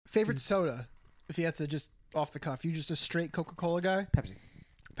Favorite soda? If you had to just off the cuff, you just a straight Coca-Cola guy? Pepsi.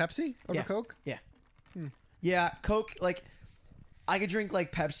 Pepsi over Coke? Yeah. Yeah, Coke, like, I could drink,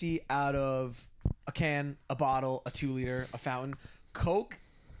 like, Pepsi out of a can, a bottle, a 2-liter, a fountain. Coke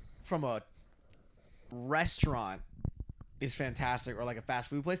from a restaurant is fantastic, or, like, a fast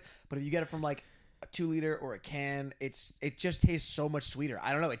food place. But if you get it from, like, a 2-liter or a can, it just tastes so much sweeter.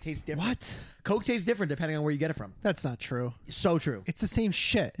 I don't know. It tastes different. What? Coke tastes different depending on where you get it from. That's not true. So true. It's the same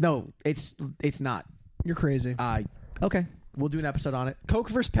shit. No, it's not. You're crazy. Okay. We'll do an episode on it. Coke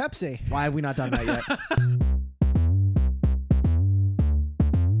versus Pepsi. Why have we not done that yet?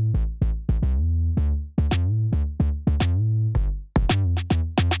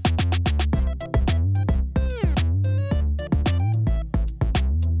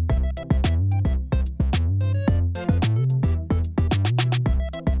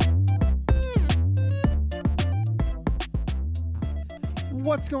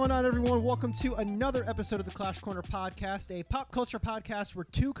 What's going on, everyone? Welcome to another episode of the Clash Corner podcast, a pop culture podcast where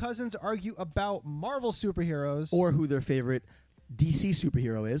two cousins argue about Marvel superheroes. Or who their favorite DC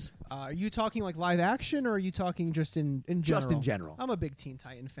superhero is. Are you talking like live action, or are you talking just in general? Just in general. I'm a big Teen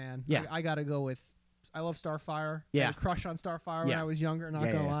Titan fan. Yeah. I got to go with, I love Starfire. Yeah. I had a crush on Starfire when I was younger, not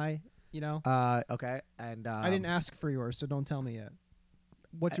going to lie. You know? Okay. And I didn't ask for yours, so don't tell me yet.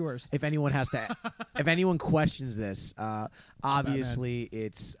 What's yours? If anyone has to, if anyone questions this, obviously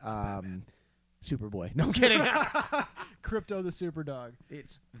it's Superboy. No, I'm kidding. Crypto the Superdog.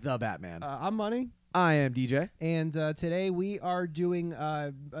 It's the Batman. I'm Money. I am DJ. And today we are doing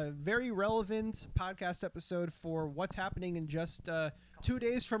a very relevant podcast episode for what's happening in just 2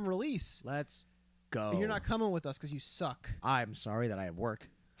 days from release. Let's go. And you're not coming with us because you suck. I'm sorry that I have work.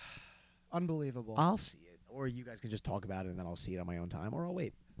 Unbelievable. I'll see it. Or you guys can just talk about it and then I'll see it on my own time, or I'll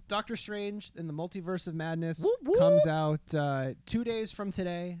wait. Doctor Strange in the Multiverse of Madness Whoop, whoop. comes out 2 days from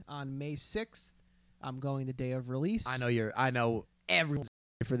today on May 6th. I'm going the day of release. I know everyone's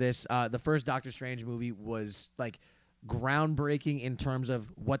for this. The first Doctor Strange movie was like groundbreaking in terms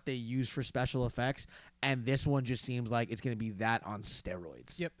of what they use for special effects, and this one just seems like it's going to be that on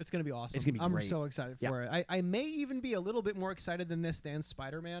steroids. Yep, it's going to be awesome. It's going to be great. I'm so excited for it. I may even be a little bit more excited than this than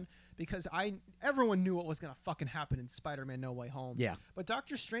Spider-Man, because everyone knew what was going to fucking happen in Spider-Man No Way Home. Yeah. But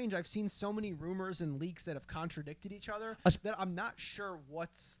Doctor Strange, I've seen so many rumors and leaks that have contradicted each other that I'm not sure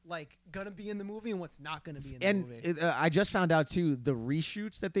what's like going to be in the movie and what's not going to be in the movie. And I just found out too, the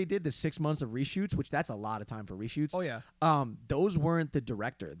reshoots that they did, the 6 months of reshoots, which that's a lot of time for reshoots. Oh yeah. Those weren't the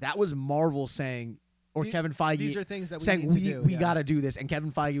director. That was Marvel saying, or Kevin Feige. These are things that we saying need to do. We got to do this. And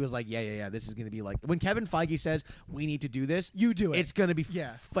Kevin Feige was like, yeah. This is going to be like, when Kevin Feige says we need to do this, you do it. It's going to be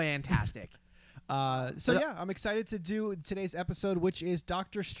fantastic. I'm excited to do today's episode, which is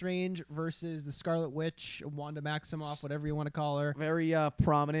Doctor Strange versus the Scarlet Witch, Wanda Maximoff, whatever you want to call her. Very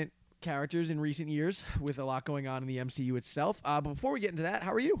prominent characters in recent years with a lot going on in the MCU itself. But before we get into that,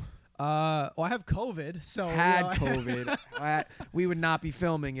 how are you? I have COVID, so COVID. We would not be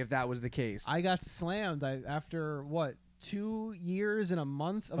filming if that was the case. I got slammed after 2 years and a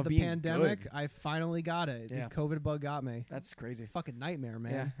month of the being pandemic. good. I finally got it. Yeah. The COVID bug got me. That's crazy. Fucking nightmare,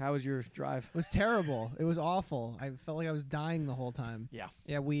 man. Yeah. How was your drive? It was terrible. It was awful. I felt like I was dying the whole time. Yeah.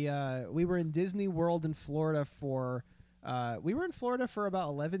 Yeah. We were in Disney World in Florida for about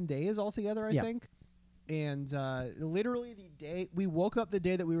 11 days altogether, I think. And literally the day we woke up, the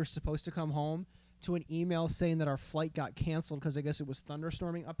day that we were supposed to come home, to an email saying that our flight got canceled because I guess it was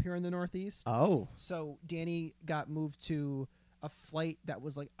thunderstorming up here in the Northeast. Oh. So Danny got moved to a flight that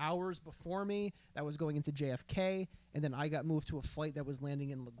was like hours before me that was going into JFK, and then I got moved to a flight that was landing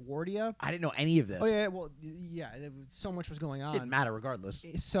in LaGuardia. I didn't know any of this. Oh yeah, well yeah, so much was going on. Didn't matter regardless.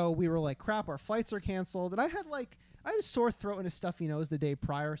 So we were like, crap, our flights are canceled, and I had a sore throat and a stuffy nose the day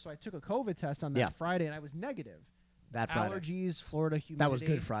prior, so I took a COVID test on that Friday, and I was negative. That Friday. Allergies, Florida humidity. That was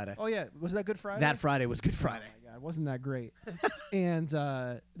Good Friday. Oh, yeah. Was that Good Friday? That Friday was Good Friday. Oh, my God. Wasn't that great? And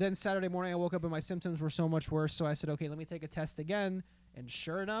then Saturday morning, I woke up and my symptoms were so much worse, so I said, okay, let me take a test again. And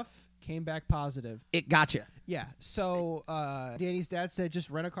sure enough, came back positive. It gotcha. Yeah. So Danny's dad said, just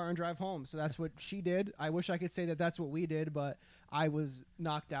rent a car and drive home. So that's what she did. I wish I could say that that's what we did, but I was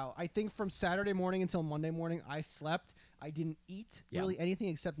knocked out. I think from Saturday morning until Monday morning, I slept. I didn't eat really anything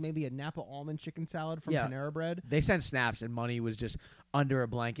except maybe a Napa almond chicken salad from Panera Bread. They sent snaps and Money was just under a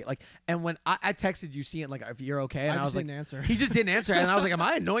blanket. And when I texted you seeing if you're okay, and I was didn't answer. He just didn't answer, and I was like, am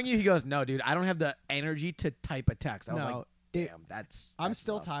I annoying you? He goes, no, dude, I don't have the energy to type a text. I was like, damn, that's I'm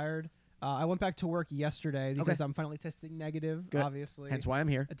still rough. tired. I went back to work yesterday because I'm finally testing negative. Good. Obviously, hence why I'm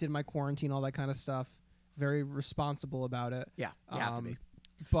here. I did my quarantine, all that kind of stuff. Very responsible about it. Yeah, you have to be.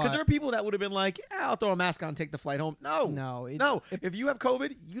 Because there are people that would have been like, I'll throw a mask on and take the flight home. No. If you have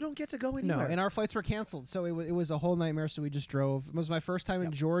COVID, you don't get to go anywhere. No, and our flights were canceled. So it was a whole nightmare. So we just drove. It was my first time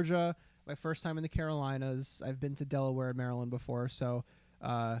in Georgia, my first time in the Carolinas. I've been to Delaware and Maryland before. So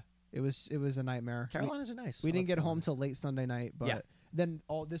it was a nightmare. Carolinas are nice. We didn't get home till late Sunday night. But then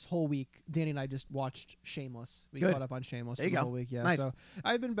this whole week, Danny and I just watched Shameless. We caught up on Shameless for the whole week. Yeah, nice. So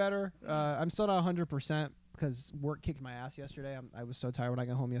I've been better. I'm still not 100% because work kicked my ass yesterday. I was so tired when I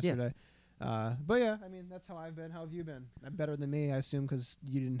got home yesterday. But yeah, I mean, that's how I've been. How have you been? Better than me, I assume, because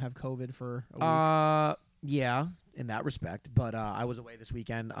you didn't have COVID for a week. Yeah, in that respect. But I was away this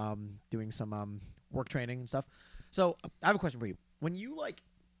weekend doing some work training and stuff. So I have a question for you. When you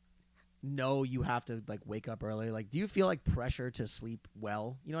know you have to wake up early, do you feel pressure to sleep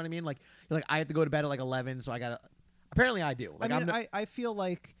well? You know what I mean? You're I have to go to bed at 11, so I gotta. Apparently, I do. I feel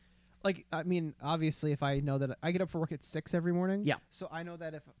I mean, obviously, if I know that I get up for work at 6 every morning, so I know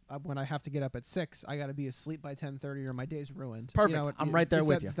that if when I have to get up at 6, I got to be asleep by 10:30 or my day's ruined. Perfect. I'm right there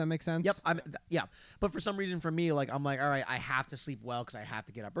with you. Does that make sense? Yep. But for some reason, for me, I'm all right, I have to sleep well because I have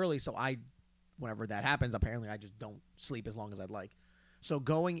to get up early. So whenever that happens, apparently, I just don't sleep as long as I'd like. So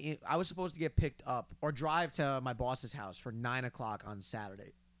going in, I was supposed to get picked up or drive to my boss's house for 9 o'clock on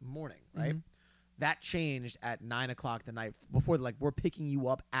Saturday morning, right? Mm-hmm. That changed at 9 o'clock the night before. We're picking you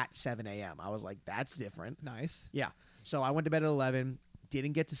up at 7 a.m. I was like, that's different. Nice. Yeah. So I went to bed at 11.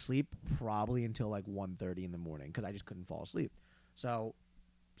 Didn't get to sleep probably until 1:30 in the morning because I just couldn't fall asleep. So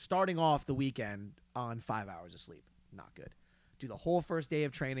starting off the weekend on 5 hours of sleep, not good. Do the whole first day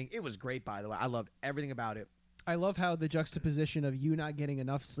of training. It was great, by the way. I loved everything about it. I love how the juxtaposition of you not getting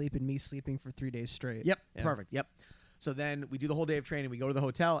enough sleep and me sleeping for 3 days straight. Yep. Yeah. Perfect. Yep. So then we do the whole day of training. We go to the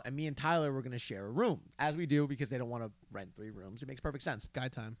hotel, and me and Tyler were going to share a room, as we do because they don't want to rent 3 rooms. It makes perfect sense. Guy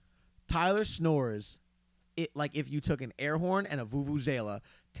time. Tyler snores if you took an air horn and a vuvuzela,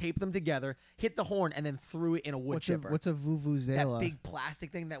 taped them together, hit the horn, and then threw it in a wood chipper. What's a vuvuzela? That big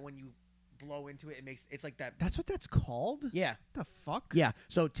plastic thing that when you blow into it, it's like that. That's what that's called? Yeah. The fuck? Yeah.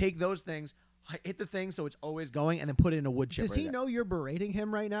 So take those things. Hit the thing so it's always going, and then put it in a wood chipper. Does he know you're berating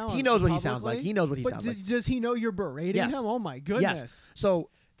him right now? He knows what he sounds like. He knows what he sounds like. Does he know you're berating him? Oh, my goodness. Yes.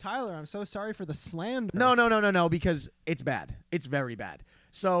 So, Tyler, I'm so sorry for the slander. No, because it's bad. It's very bad.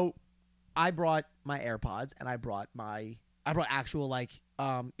 So I brought my AirPods, and I brought actual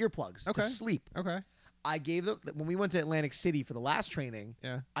earplugs to sleep. Okay. I gave them when we went to Atlantic City for the last training.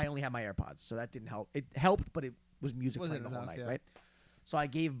 Yeah. I only had my AirPods, so that didn't help. It helped, but it was music playing the whole night, right? So I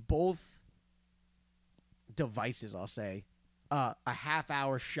gave both devices, I'll say, a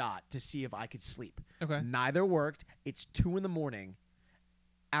half-hour shot to see if I could sleep. Okay. Neither worked. It's 2 a.m.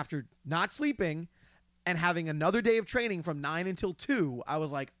 After not sleeping and having another day of training from 9 until 2, I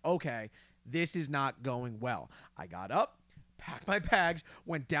was like, okay, this is not going well. I got up, packed my bags,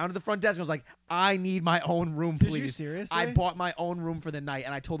 went down to the front desk, and was like, I need my own room, please. Did you seriously? I bought my own room for the night,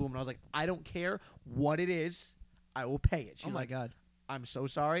 and I told the woman, I was like, I don't care what it is, I will pay it. She's my God. I'm so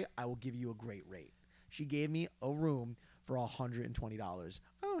sorry. I will give you a great rate. She gave me a room for $120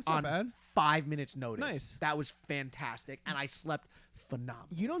 Oh, it's not bad. 5 minutes notice. Nice. That was fantastic, and I slept phenomenal.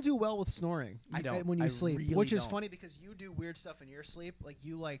 You don't do well with snoring. I don't. When you sleep, really which is don't. funny because you do weird stuff in your sleep.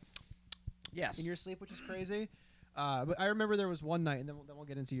 Yes. In your sleep, which is crazy. But I remember there was one night, and then we'll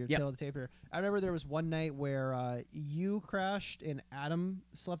get into your tail of the tape here. I remember there was one night where you crashed and Adam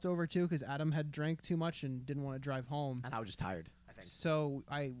slept over too because Adam had drank too much and didn't want to drive home. And I was just tired, I think. So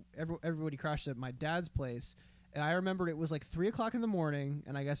everybody crashed at my dad's place. And I remembered it was 3 o'clock in the morning,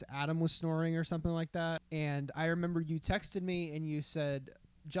 and I guess Adam was snoring or something like that. And I remember you texted me and you said,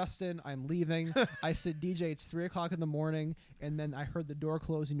 Justin, I'm leaving. I said, DJ, it's 3 o'clock in the morning. And then I heard the door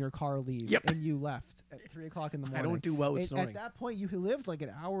close in your car leave. Yep. And you left at 3 o'clock in the morning. I don't do well with snoring. At that point, you lived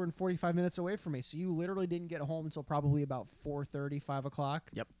an hour and 45 minutes away from me. So you literally didn't get home until probably about 4:30, 5 o'clock.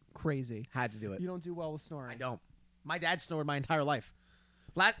 Yep. Crazy. Had to do it. You don't do well with snoring. I don't. My dad snored my entire life.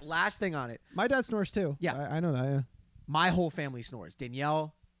 Last thing on it. My dad snores too. Yeah. I know that, yeah. My whole family snores.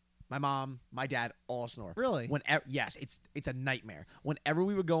 Danielle, my mom, my dad all snore. Really? Yes, it's a nightmare. Whenever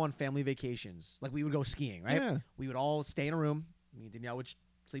we would go on family vacations, we would go skiing, right? Yeah. We would all stay in a room. Me and Danielle would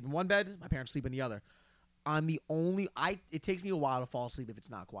sleep in one bed. My parents sleep in the other. It takes me a while to fall asleep if it's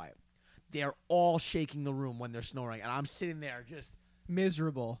not quiet. They're all shaking the room when they're snoring, and I'm sitting there just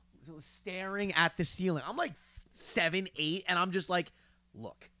miserable, staring at the ceiling. I'm 7, 8, and I'm just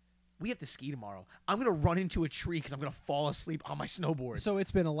look. We have to ski tomorrow. I'm going to run into a tree because I'm going to fall asleep on my snowboard. So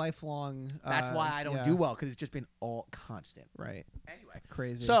it's been a lifelong... That's why I don't do well, because it's just been all constant. Right. Anyway.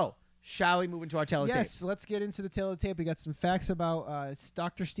 Crazy. So, shall we move into our tale of tape? Yes, let's get into the tale of tape. We got some facts about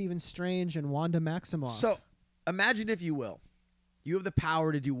Dr. Stephen Strange and Wanda Maximoff. So, imagine, if you will, You have the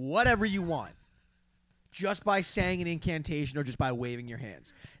power to do whatever you want just by saying an incantation or just by waving your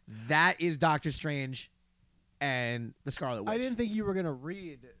hands. That is Doctor Strange and the Scarlet Witch. I didn't think you were going to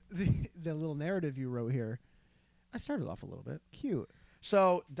read the little narrative you wrote here. I started off a little bit. Cute.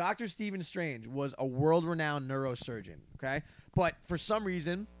 So, Dr. Stephen Strange was a world-renowned neurosurgeon, okay? But for some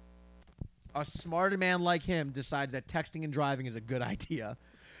reason, a smarter man like him decides that texting and driving is a good idea.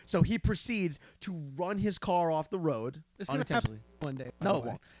 So he proceeds to run his car off the road unintentionally. One day. No, it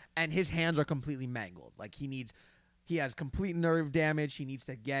won't. And his hands are completely mangled. Like he has complete nerve damage. He needs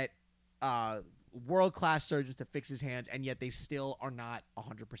to get world-class surgeons to fix his hands, and yet they still are not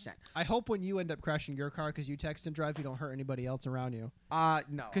 100%. I hope when you end up crashing your car because you text and drive, you don't hurt anybody else around you.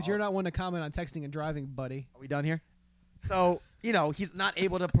 No. Because you're not one to comment on texting and driving, buddy. Are we done here? So, he's not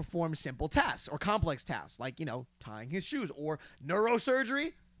able to perform simple tasks or complex tasks like, tying his shoes or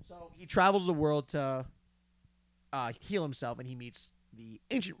neurosurgery. So he travels the world to heal himself, and he meets the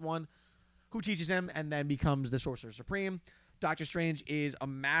Ancient One who teaches him and then becomes the Sorcerer Supreme. Doctor Strange is a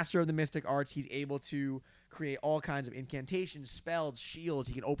master of the mystic arts. He's able to create all kinds of incantations, spells, shields.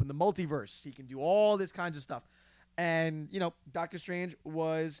 He can open the multiverse. He can do all this kinds of stuff. And, Doctor Strange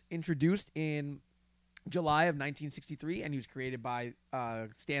was introduced in July of 1963, and he was created by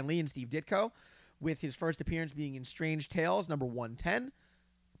Stan Lee and Steve Ditko, with his first appearance being in Strange Tales, number 110.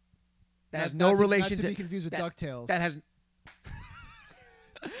 That has no relation to be confused with DuckTales. That has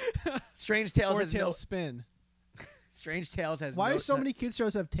Strange Tales or has Tailspin. Strange Tales has. Why do so many kids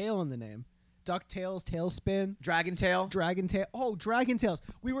shows have tail in the name? DuckTales, Tailspin, Dragon Tail. Oh, Dragon Tales.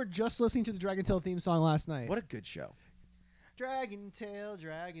 We were just listening to the Dragon Tail theme song last night. What a good show. Dragon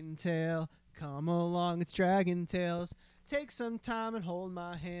Tail, come along, it's Dragon Tales. Take some time and hold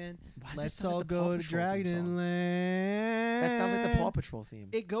my hand. Let's all go to Dragonland. That sounds like the Paw Patrol theme.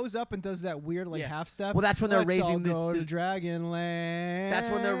 It goes up and does that weird half step. Well, that's when they're raising go to Dragonland. That's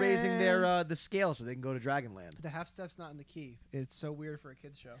when they're raising their the scale so they can go to Dragonland. The half step's not in the key. It's so weird for a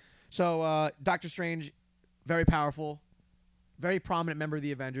kids show. So Doctor Strange, very powerful, very prominent member of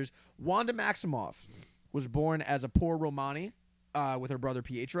the Avengers. Wanda Maximoff was born as a poor Romani with her brother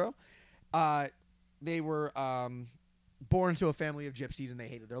Pietro. They were born into a family of gypsies, and they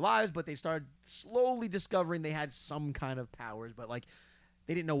hated their lives, but they started slowly discovering they had some kind of powers, but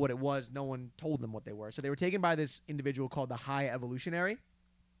they didn't know what it was. No one told them what they were. So they were taken by this individual called the High Evolutionary,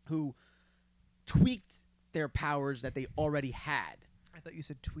 who tweaked their powers that they already had. I thought you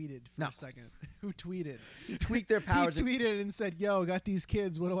said tweeted for a second. Who tweeted? He tweaked their powers. He tweeted and said, "Yo, got these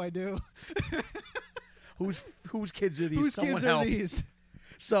kids. What do I do?" Whose kids are these? Whose Someone kids help. are these?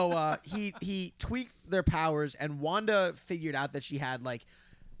 So he tweaked their powers, and Wanda figured out that she had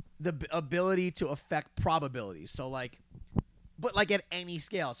the ability to affect probabilities. So but at any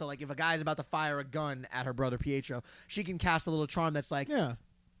scale. So if a guy's about to fire a gun at her brother Pietro, she can cast a little charm that's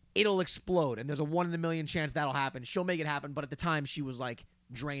it'll explode, and there's a 1 in a million chance that'll happen. She'll make it happen, but at the time she was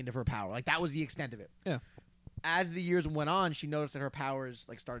drained of her power. That was the extent of it. Yeah. As the years went on, she noticed that her powers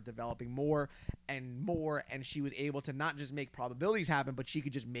started developing more, and she was able to not just make probabilities happen, but she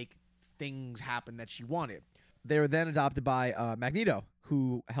could just make things happen that she wanted. They were then adopted by Magneto,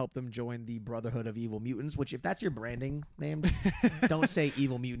 who helped them join the Brotherhood of Evil Mutants, which, if that's your branding name, don't say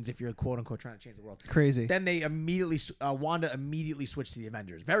Evil Mutants if you're quote-unquote trying to change the world. Crazy. Then they Wanda immediately switched to the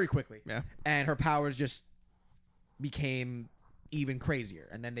Avengers very quickly. Yeah. And her powers just became even crazier.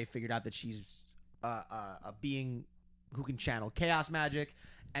 And then they figured out that she's a being who can channel chaos magic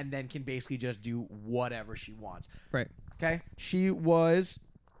and then can basically just do whatever she wants. Right. Okay? She was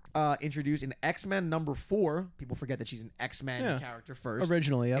introduced in X-Men number 4. People forget that she's an X-Men character first.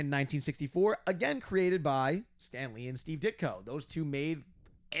 Originally, In 1964. Again, created by Stan Lee and Steve Ditko. Those two made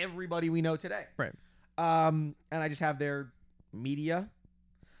everybody we know today. Right. And I just have their media.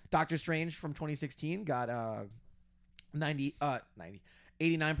 Doctor Strange from 2016 got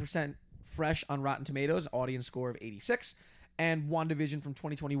 89% fresh on Rotten Tomatoes, audience score of 86. And WandaVision from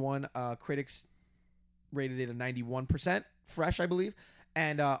 2021, critics rated it a 91% fresh, I believe,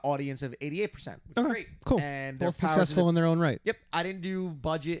 and audience of 88%, which is great. Cool. And both successful in their own right. Yep. I didn't do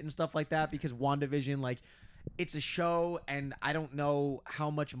budget and stuff like that because WandaVision, it's a show, and I don't know how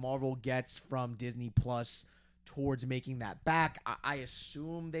much Marvel gets from Disney Plus towards making that back. I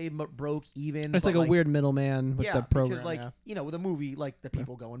assume they broke even. It's a weird middleman with the program. Because with a movie, the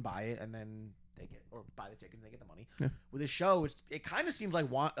people go and buy it, and then they get, or buy the ticket and they get the money. Yeah. With a show, it kind of seems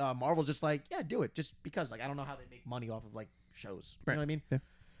like Marvel's just do it, just because. I don't know how they make money off of shows. You know what I mean? Yeah.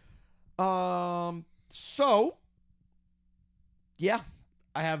 So, yeah,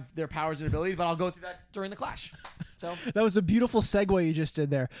 I have their powers and abilities, but I'll go through that during the clash. So that was a beautiful segue you just did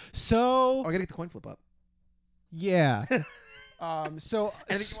there. So I gotta get the coin flip up. Yeah. So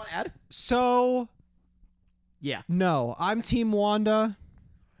Anything you want to add? So Yeah. no, I'm Team Wanda,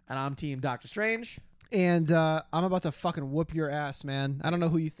 And I'm Team Doctor Strange. and I'm about to fucking whoop your ass, man. I don't know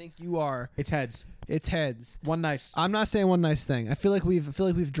who you think you are. It's heads. It's heads. One nice. I'm not saying one nice thing. I feel like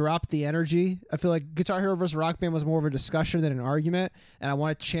we've dropped the energy. I feel like Guitar Hero vs. Rock Band was more of a discussion than an argument, and I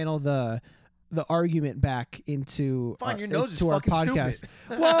want to channel the argument back into Fine, your nose is our fucking podcast.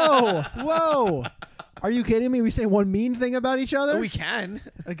 stupid. Whoa. Are you kidding me? We say one mean thing about each other? We can.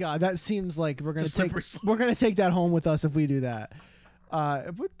 Oh, God, that seems like we're gonna It's a slippery we're gonna take that home with us if we do that.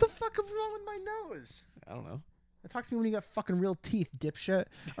 What the fuck is wrong with my nose? I don't know. Talk to me when you got fucking real teeth, dipshit.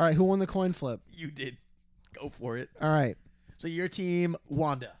 All right, who won the coin flip? You did. Go for it. All right. So your team,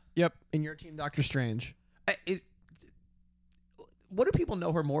 Wanda. Yep, and your team, Doctor Strange. What do people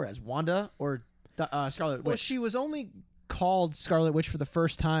know her more as, Wanda or Scarlet Witch? Well, she was only called Scarlet Witch for the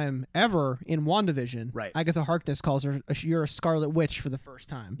first time ever in WandaVision. Right. Agatha Harkness calls her, you're a Scarlet Witch for the first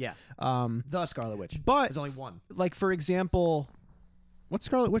time. Yeah. The Scarlet Witch. But there's only one. Like, for example, what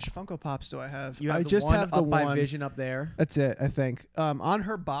Scarlet Witch Funko Pops do I have? You have I the just one have the up by one. Vision up there. That's it, I think. On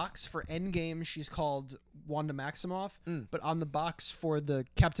her box for Endgame, she's called Wanda Maximoff, but on the box for the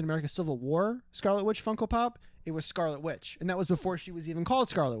Captain America Civil War Scarlet Witch Funko Pop, it was Scarlet Witch, and that was before she was even called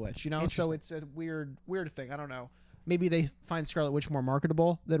Scarlet Witch. You know, so it's a weird thing. I don't know. Maybe they find Scarlet Witch more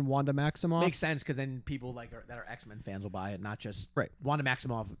marketable than Wanda Maximoff. Makes sense because then people that are X-Men fans will buy it, not just Wanda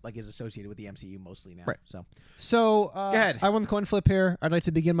Maximoff is associated with the MCU mostly now. Right. So go ahead. I won the coin flip here. I'd like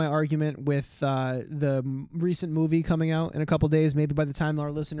to begin my argument with the recent movie coming out in a couple days. Maybe by the time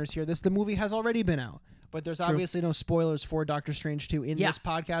our listeners hear this, the movie has already been out. But there's obviously no spoilers for Doctor Strange 2 in this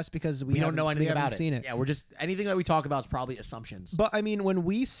podcast because we don't know anything about it. Seen it. Yeah, we're just anything that we talk about is probably assumptions. But I mean, when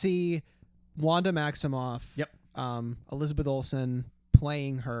we see Wanda Maximoff, Elizabeth Olsen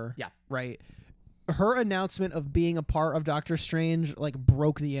playing her, right? Her announcement of being a part of Doctor Strange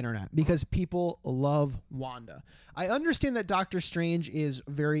broke the internet because people love Wanda. I understand that Doctor Strange is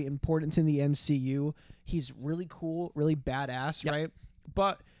very important in the MCU. He's really cool, really badass, right?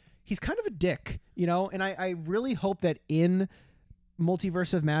 But he's kind of a dick, you know? And I really hope that in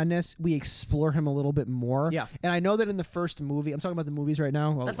Multiverse of Madness, we explore him a little bit more. Yeah. And I know that in the first movie, I'm talking about the movies right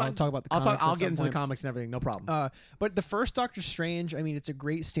now. That's fine. I'll talk about the comics. I'll get into the comics and everything, no problem. But the first Doctor Strange, I mean, it's a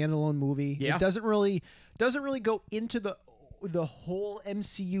great standalone movie. Yeah. It doesn't really go into the whole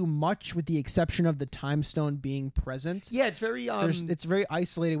MCU much, with the exception of the Time Stone being present. Yeah, it's very it's very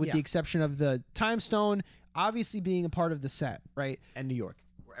isolated, with the exception of the Time Stone obviously being a part of the set, right? And New York,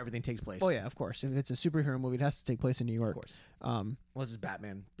 where everything takes place. Oh yeah, of course. If it's a superhero movie, it has to take place in New York. Of course. Unless it's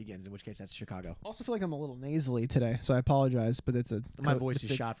Batman Begins, in which case that's Chicago. Also feel like I'm a little nasally today, so I apologize, but my voice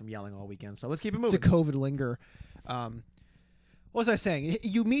is shot from yelling all weekend, so let's keep it moving. It's a COVID linger. What was I saying?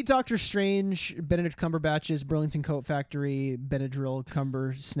 You meet Doctor Strange, Benedict Cumberbatch's Burlington Coat Factory, Benadryl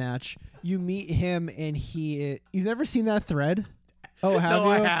Cumber Snatch. You meet him, and you've never seen that thread? Oh, have no,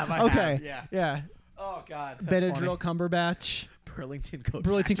 you? I have. Okay. Yeah. Oh God. Benadryl Cumberbatch. Burlington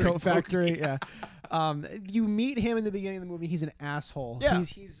Coat Factory. Yeah. You meet him in the beginning of the movie. He's an asshole. Yeah.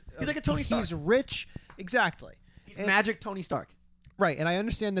 He's like a Tony Stark. He's rich. Exactly. He's magic Tony Stark. Right, and I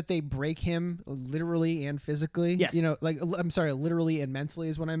understand that they break him literally and physically. Yes. You know, literally and mentally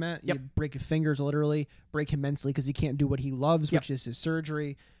is what I meant. Yep. You break his fingers literally, break him mentally because he can't do what he loves, which is his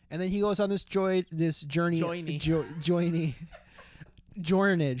surgery. And then he goes on this journey.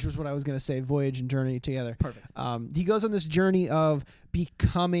 Journage was what I was going to say. Voyage and journey together. Perfect. He goes on this journey of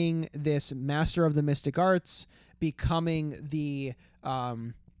becoming this master of the mystic arts, becoming the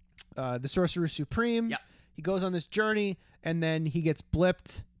sorcerer supreme. Yep. He goes on this journey, and then he gets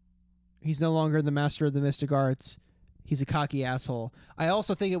blipped. He's no longer the master of the mystic arts. He's a cocky asshole. I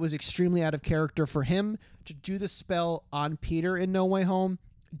also think it was extremely out of character for him to do the spell on Peter in No Way Home.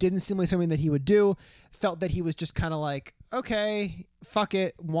 Didn't seem like something that he would do. Felt that he was just kind of like, okay, fuck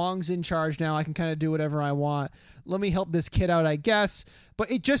it. Wong's in charge now. I can kind of do whatever I want. Let me help this kid out, I guess. But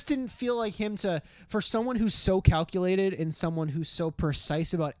it just didn't feel like him for someone who's so calculated and someone who's so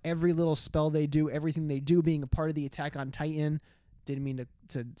precise about every little spell they do, everything they do, being a part of the Attack on Titan. Didn't mean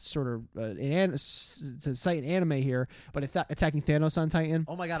to sort of to cite an anime here, but attacking Thanos on Titan.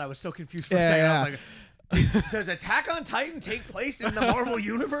 Oh my God, I was so confused for a second. I was like, does Attack on Titan take place in the Marvel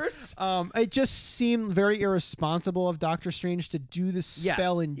Universe? It just seemed very irresponsible of Doctor Strange to do this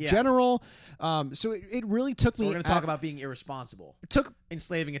spell in general. So it really took me. We're going to talk about being irresponsible.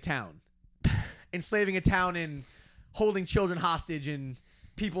 Enslaving a town. Enslaving a town and holding children hostage and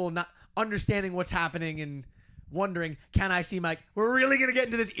people not understanding what's happening and wondering, can I see Mike? We're really going to get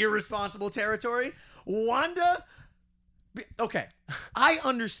into this irresponsible territory? Wanda? Okay, I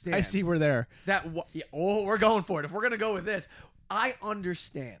understand. I see we're there. We're going for it. If we're going to go with this, I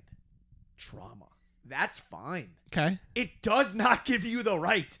understand trauma. That's fine. Okay. It does not give you the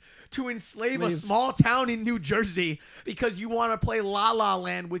right to enslave a small town in New Jersey because you want to play La La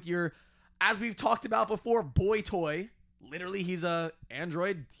Land with your, as we've talked about before, boy toy. Literally, he's a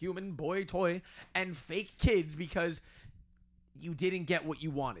android human boy toy and fake kids because you didn't get what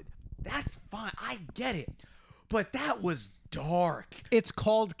you wanted. That's fine. I get it. But that was dark. It's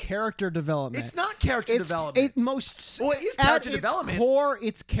called character development. It's not character development. It is character at development. Its core,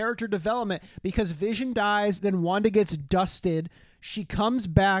 it's character development because Vision dies, then Wanda gets dusted. She comes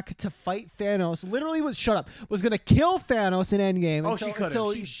back to fight Thanos. Literally was going to kill Thanos in Endgame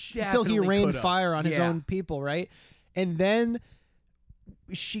until he rained fire on his own people, right? And then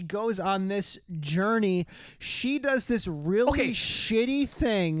she goes on this journey. She does this really shitty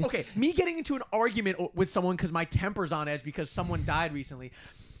thing. Okay, me getting into an argument with someone because my temper's on edge because someone died recently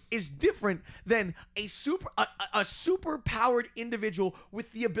is different than a super powered individual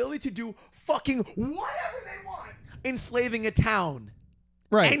with the ability to do fucking whatever they want. Enslaving a town.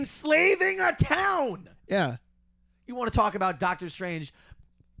 Right. Enslaving a town. Yeah. You want to talk about Doctor Strange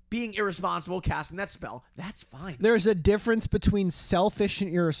being irresponsible, casting that spell, that's fine. There's a difference between selfish and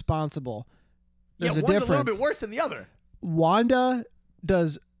irresponsible. There's a one's difference. a little bit worse than the other. Wanda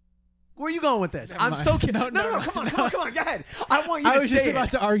does... Where are you going with this? I'm so kidding. No, come on, go ahead. I want you to say I was just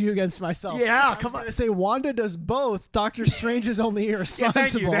about to argue against myself. Yeah, come on. I was going to say Wanda does both. Doctor Strange is only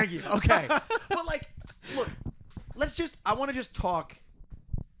irresponsible. Thank you. Okay. But like, look, I want to just talk.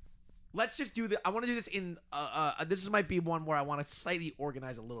 Let's just do I want to do this in, this might be one where I want to slightly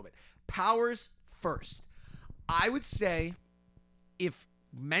organize a little bit. Powers first. I would say, if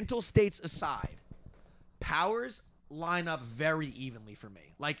mental states aside, powers line up very evenly for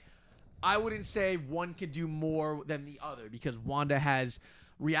me. Like, I wouldn't say one could do more than the other because Wanda has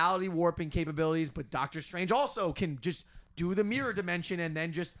reality warping capabilities, but Doctor Strange also can just do the mirror dimension and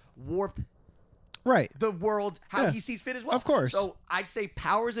then just warp the world how he sees fit as well. Of course. So I'd say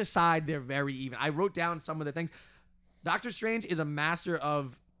powers aside, they're very even. I wrote down some of the things. Doctor Strange is a master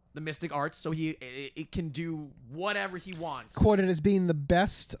of the mystic arts, so it can do whatever he wants. Quoted as being the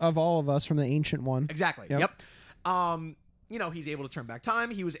best of all of us from the Ancient One. Exactly. Yep. He's able to turn back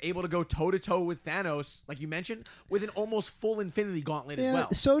time. He was able to go toe-to-toe with Thanos, like you mentioned, with an almost full Infinity Gauntlet as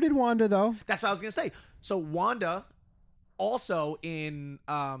well. So did Wanda, though. That's what I was going to say. So Wanda, also in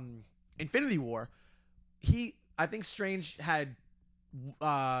Infinity War, I think Strange had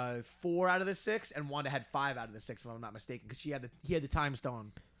 4 out of the 6, and Wanda had 5 out of the 6, if I'm not mistaken, because he had the Time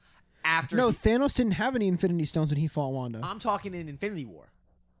Stone. Thanos didn't have any Infinity Stones when he fought Wanda. I'm talking in Infinity War.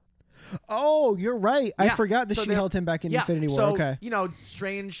 Oh, you're right. I forgot that she held him back in Infinity War. So, okay.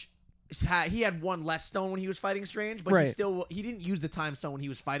 Strange, he had 1 less stone when he was fighting Strange, but he didn't use the Time Stone when he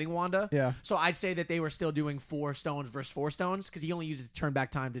was fighting Wanda. Yeah. So I'd say that they were still doing 4 stones versus 4 stones because he only used it to turn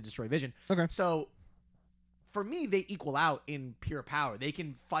back time to destroy Vision. Okay. So for me, they equal out in pure power. They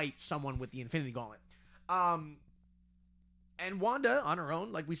can fight someone with the Infinity Gauntlet. And Wanda, on her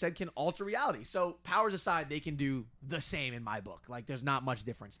own, like we said, can alter reality. So powers aside, they can do the same in my book. Like, there's not much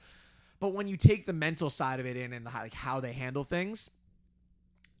difference. But when you take the mental side of it in and how they handle things,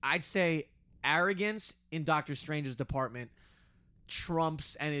 I'd say arrogance in Doctor Strange's department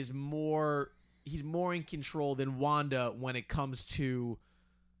trumps and he's more in control than Wanda when it comes to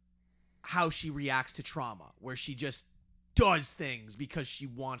how she reacts to trauma, where she just does things because she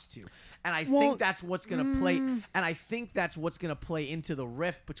wants to. And I think that's what's going to play. And I think that's what's going to play into the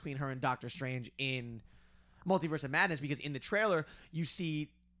rift between her and Doctor Strange in Multiverse of Madness, because in the trailer, you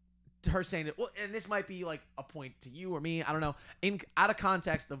see her saying it, and this might be like a point to you or me, I don't know. Out of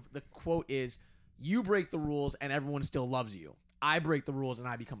context, the quote is, "You break the rules and everyone still loves you. I break the rules and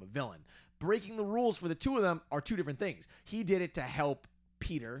I become a villain." Breaking the rules for the two of them are two different things. He did it to help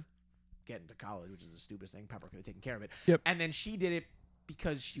Peter get into college, which is the stupidest thing. Pepper could have taken care of it. Yep. And then she did it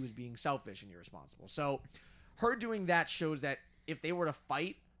because she was being selfish and irresponsible. So her doing that shows that if they were to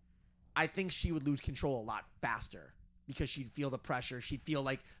fight, I think she would lose control a lot faster, because she'd feel the pressure, she'd feel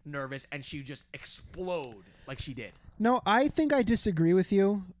like nervous, and she'd just explode like she did. No, I think I disagree with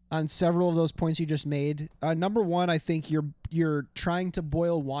you on several of those points you just made. Number one, I think you're trying to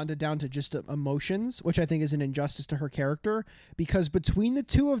boil Wanda down to just emotions, which I think is an injustice to her character, because between the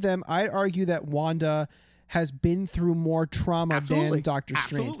two of them, I'd argue that Wanda has been through more trauma than Doctor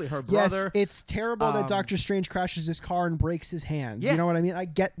Strange. Absolutely. Her brother. Yes, it's terrible that Doctor Strange crashes his car and breaks his hands. Yeah. You know what I mean? I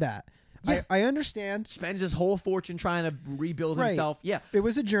get that. Yeah. I understand. Spends his whole fortune trying to rebuild himself. Yeah. It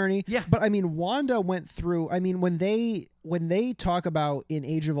was a journey. Yeah. But I mean, Wanda went through, I mean, when they talk about in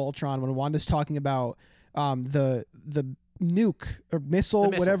Age of Ultron, when Wanda's talking about the nuke or missile,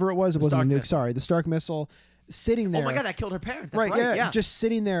 whatever it was a nuke. Missile. Sorry, the Stark missile. sitting there. Oh my god, that killed her parents. That's right, right. yeah, just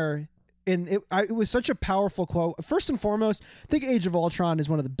sitting there. And it was such a powerful quote. First and foremost, I think Age of Ultron is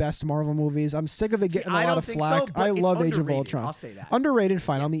one of the best Marvel movies. I'm sick of it getting a lot of flack. So, I love Age of underrated. Ultron. I'll say that. Underrated,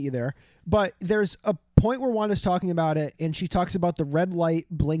 fine. I'll meet you there. But there's a point where Wanda's talking about it, and she talks about the red light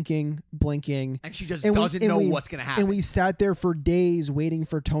blinking. And she just doesn't know what's going to happen. And we sat there for days waiting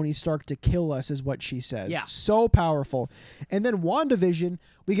for Tony Stark to kill us, is what she says. Yeah. So powerful. And then WandaVision,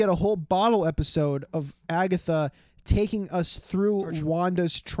 we get a whole bottle episode of Agatha taking us through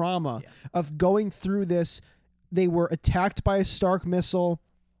Wanda's trauma of going through this. They were attacked by a Stark missile.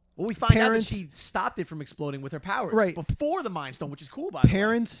 Well, we find out that she stopped it from exploding with her powers before the Mind Stone, which is cool, by the way.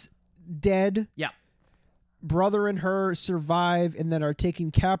 Parents dead. Yeah. Brother and her survive and then are taken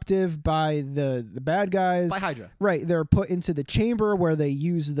captive by the bad guys. By Hydra. Right. They're put into the chamber where they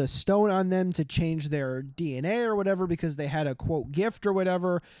use the stone on them to change their DNA or whatever because they had a, quote, gift or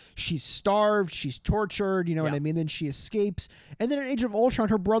whatever. She's starved. She's tortured. You know what I mean? Then she escapes. And then in Age of Ultron,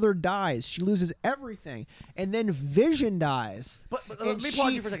 her brother dies. She loses everything. And then Vision dies. But let me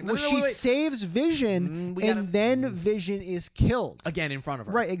pause you for a second. She saves Vision, then Vision is killed. Again in front of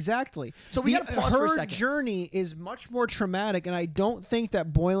her. Right, exactly. So we got to pause for a second. Her journey is much more traumatic, and I don't think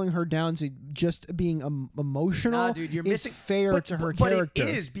that boiling her down to just being emotional you're is missing, fair to her character. character. But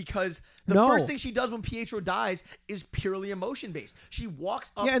it is, because the first thing she does when Pietro dies is purely emotion-based. She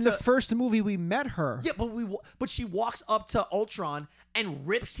walks up in the first movie we met her. Yeah, but she walks up to Ultron and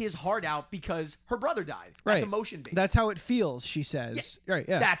rips his heart out because her brother died. That's emotion-based. That's how it feels, she says. Yeah. Right,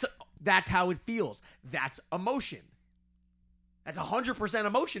 yeah. That's how it feels. That's emotion. That's 100%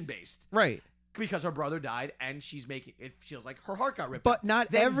 emotion-based. Right. Because her brother died, and she's making it feels like her heart got ripped. But out.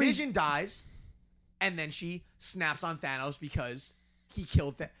 not then every Vision dies, and then she snaps on Thanos because he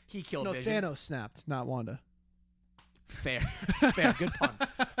killed Vision. Thanos snapped, not Wanda. Fair, good pun.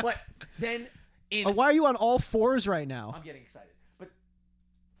 But then why are you on all fours right now? I'm getting excited. But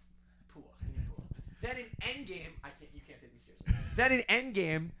pool. Then in Endgame, you can't take me seriously. Then in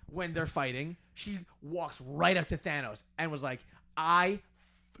Endgame, when they're fighting, she walks right up to Thanos and was like,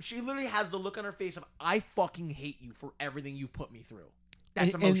 She literally has the look on her face of, I fucking hate you for everything you've put me through.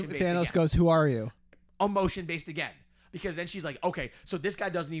 That's emotion-based And Thanos again. goes, who are you? Emotion-based again. Because then she's like, okay, so this guy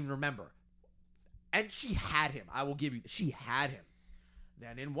doesn't even remember. And she had him. I will give you, she had him.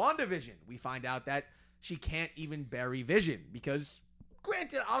 Then in WandaVision, we find out that she can't even bury Vision. Because,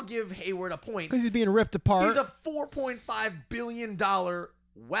 granted, I'll give Hayward a point. Because he's being ripped apart. He's a $4.5 billion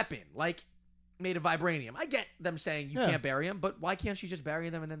weapon. Like, made of vibranium. I get them saying you can't bury him, but why can't she just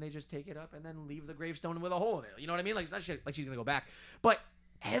bury them and then they just take it up and then leave the gravestone with a hole in it? You know what I mean? Like, it's not like she's gonna go back. But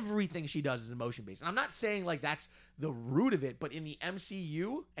everything she does is emotion based, and I'm not saying like that's the root of it. But in the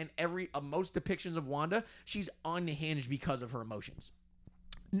MCU and most depictions of Wanda, she's unhinged because of her emotions.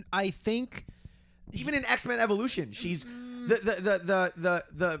 I think even in X-Men Evolution, she's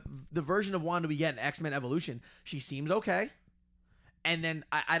the version of Wanda we get in X-Men Evolution. She seems okay. And then,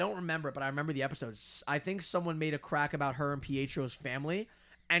 I don't remember it, but I remember the episodes. I think someone made a crack about her and Pietro's family,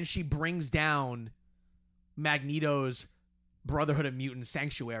 and she brings down Magneto's Brotherhood of Mutants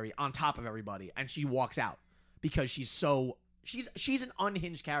sanctuary on top of everybody, and she walks out because she's an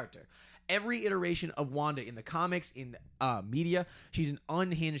unhinged character. Every iteration of Wanda in the comics, in media, she's an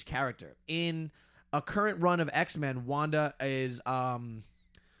unhinged character. In a current run of X-Men, Wanda is,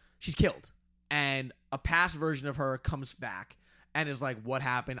 she's killed, and a past version of her comes back and is like, what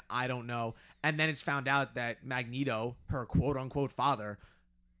happened? I don't know. And then it's found out that Magneto, her quote-unquote father,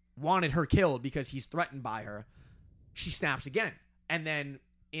 wanted her killed because he's threatened by her. She snaps again. And then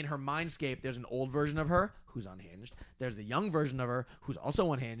in her mindscape, there's an old version of her who's unhinged. There's the young version of her who's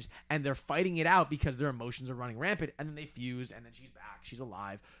also unhinged. And they're fighting it out because their emotions are running rampant. And then they fuse, and then she's back. She's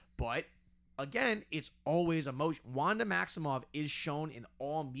alive. But again, it's always emotion. Wanda Maximoff is shown in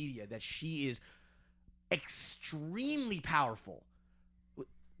all media that she is extremely powerful,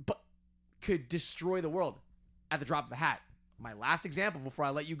 but could destroy the world at the drop of a hat. My last example before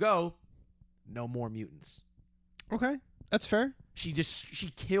I let you go, no more mutants. Okay, that's fair. She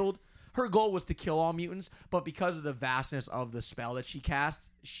killed, her goal was to kill all mutants, but because of the vastness of the spell that she cast,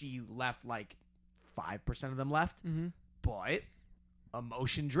 she left like 5% of them left. Mm-hmm. But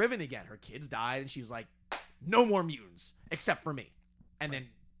emotion driven again. Her kids died and she's like, no more mutants except for me. And then,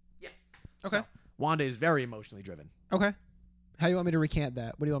 yeah. Okay. So, Wanda is very emotionally driven. Okay. How do you want me to recant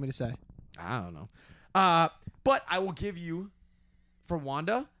that? What do you want me to say? I don't know. But I will give you, for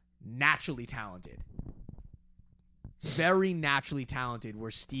Wanda, naturally talented. Very naturally talented, where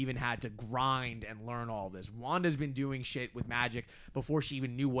Steven had to grind and learn all this. Wanda's been doing shit with magic before she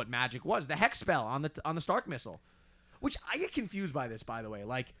even knew what magic was. The hex spell on the Stark missile. Which I get confused by this, by the way.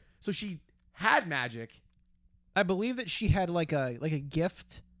 Like, so she had magic I believe that she had like a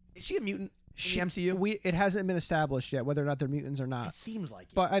gift. Is she a mutant in the MCU? It hasn't been established yet whether or not they're mutants or not. It seems like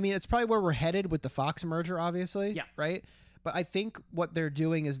it. But I mean, it's probably where we're headed with the Fox merger, obviously. Yeah. Right. But I think what they're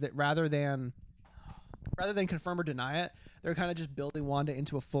doing is that rather than confirm or deny it, they're kind of just building Wanda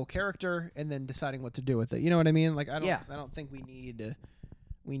into a full character and then deciding what to do with it. You know what I mean? Like I don't think we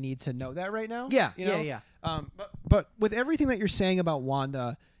need to know that right now. Yeah. You know? Yeah. But with everything that you're saying about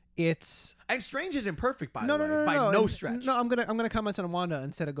Wanda, it's and Strange isn't perfect by no stretch. No, I'm gonna comment on Wanda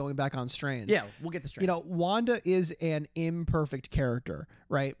instead of going back on Strange. Yeah, we'll get to Strange. You know, Wanda is an imperfect character,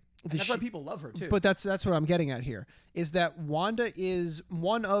 right? And that's why people love her too. But that's what I'm getting at here is that Wanda is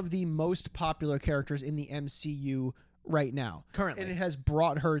one of the most popular characters in the MCU right now. Currently. And it has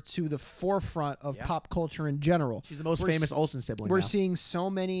brought her to the forefront of pop culture in general. She's the most famous Olsen sibling. We're seeing so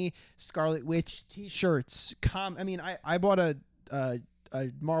many Scarlet Witch t-shirts. I bought a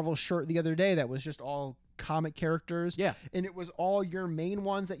Marvel shirt the other day that was just all comic characters. Yeah. And it was all your main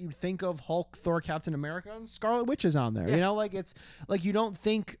ones that you'd think of: Hulk, Thor, Captain America, and Scarlet Witch is on there. Yeah. You know, like it's like you don't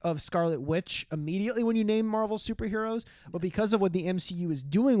think of Scarlet Witch immediately when you name Marvel superheroes, but because of what the MCU is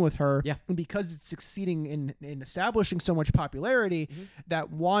doing with her, and because it's succeeding in establishing so much popularity, that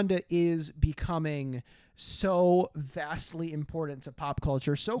Wanda is becoming so vastly important to pop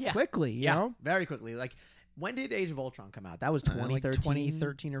culture so quickly. You know? Very quickly. Like, when did Age of Ultron come out? That was 2013. Like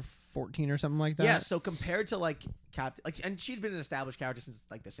 2013 or 14 or something like that. Yeah, so compared to like and she's been an established character since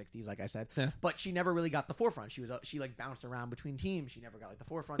like the 60s, like I said. Yeah. But she never really got the forefront. She like bounced around between teams. She never got like the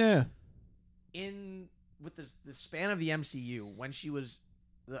forefront. Yeah. With the span of the MCU,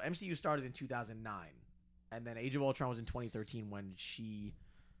 the MCU started in 2009, and then Age of Ultron was in 2013 when she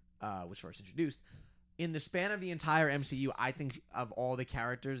was first introduced. In the span of the entire MCU, I think of all the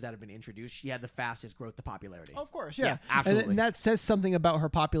characters that have been introduced, she had the fastest growth to popularity. Of course, yeah. Absolutely. And that says something about her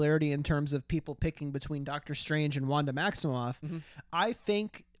popularity in terms of people picking between Doctor Strange and Wanda Maximoff. I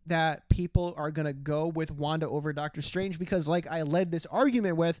think that people are going to go with Wanda over Doctor Strange because, like I led this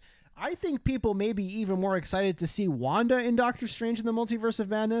argument with, I think people may be even more excited to see Wanda in Doctor Strange in the Multiverse of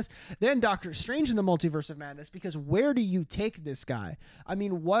Madness than Doctor Strange in the Multiverse of Madness, because where do you take this guy? I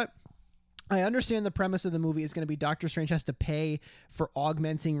mean, I understand the premise of the movie is going to be Doctor Strange has to pay for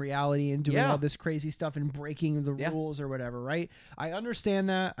augmenting reality and doing all this crazy stuff and breaking the rules or whatever, right? I understand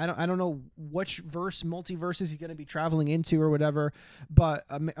that. I don't know which multiverses he's going to be traveling into or whatever, but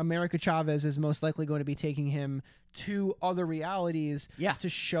America Chavez is most likely going to be taking him to other realities to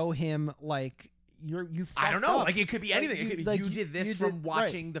show him like you I don't know. up. Like it could be anything. It could be you did this from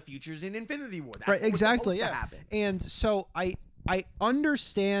watching the futures in Infinity War. That's right, exactly. To happen. And so I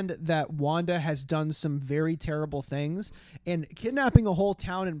understand that Wanda has done some very terrible things, and kidnapping a whole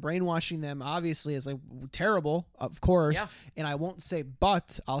town and brainwashing them obviously is like terrible, of course. Yeah. And I won't say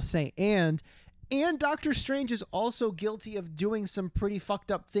but, I'll say and Doctor Strange is also guilty of doing some pretty fucked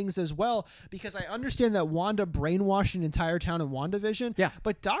up things as well, because I understand that Wanda brainwashed an entire town in WandaVision. Yeah.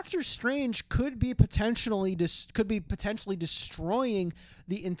 But Doctor Strange could be potentially destroying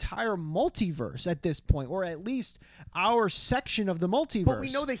the entire multiverse at this point, or at least our section of the multiverse. But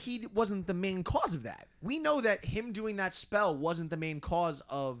we know that he wasn't the main cause of that. We know that him doing that spell wasn't the main cause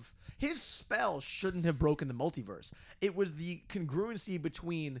of his spell. Shouldn't have broken the multiverse. It was the congruency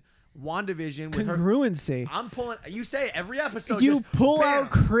between WandaVision with congruency. I'm pulling. You say it every episode. You pull bam.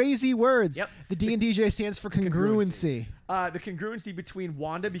 out crazy words. Yep. The D&DJ stands for congruency. The congruency between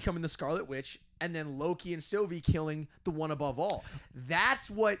Wanda becoming the Scarlet Witch and then Loki and Sylvie killing the one above all. That's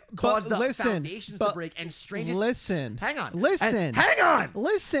what caused the foundations to break. And Strange's hang on.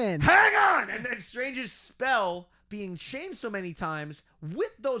 And then Strange's spell being changed so many times with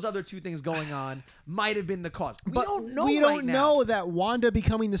those other two things going on might have been the cause. We don't know. We don't know that Wanda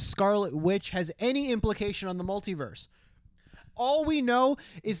becoming the Scarlet Witch has any implication on the multiverse. All we know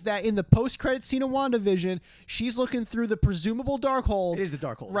is that in the post-credit scene of WandaVision, she's looking through the presumable Darkhold. It is the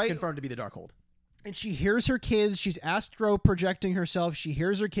Darkhold. Right? It's confirmed to be the Darkhold. And she hears her kids. She's astro projecting herself. She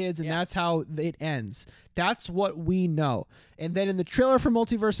hears her kids, and that's how it ends. That's what we know. And then in the trailer for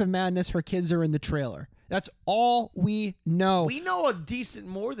Multiverse of Madness, her kids are in the trailer. That's all we know. We know a decent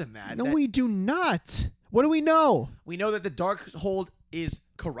more than that. No, we do not. What do we know? We know that the Darkhold is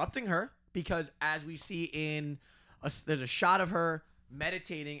corrupting her because, as we see there's a shot of her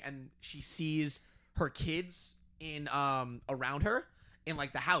meditating, and she sees her kids in around her in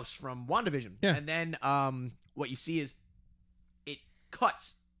like the house from WandaVision. Yeah. And then what you see is it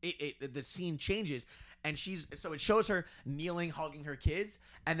cuts. The scene changes. And so it shows her kneeling, hugging her kids,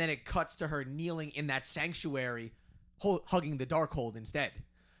 and then it cuts to her kneeling in that sanctuary, hugging the Darkhold instead.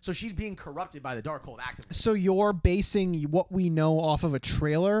 So she's being corrupted by the Darkhold actively. So you're basing what we know off of a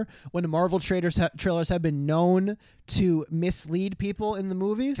trailer when the Marvel trailers have been known to mislead people in the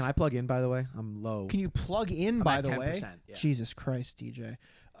movies? Can I plug in, by the way? I'm low. Can you plug in, I'm by at the 10%, way? yeah. Jesus Christ, DJ.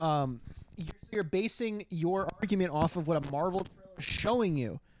 You're basing your argument off of what a Marvel trailer is showing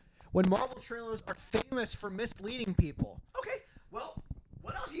you. When Marvel trailers are famous for misleading people. Okay, well,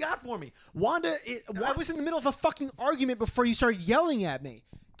 what else you got for me? Wanda... I was in the middle of a fucking argument before you started yelling at me.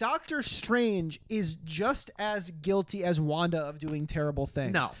 Doctor Strange is just as guilty as Wanda of doing terrible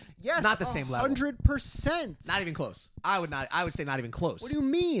things. No. Yes, not the same level. 100%. Not even close. I would say not even close. What do you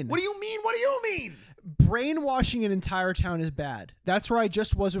mean? What do you mean? What do you mean? Brainwashing an entire town is bad. That's where I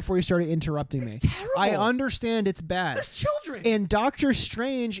just was before you started interrupting me. It's terrible. I understand it's bad. There's children. And Doctor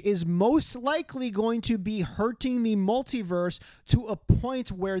Strange is most likely going to be hurting the multiverse to a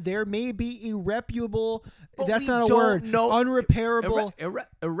point where there may be irreparable... But that's we not a don't word. know- Unrepairable.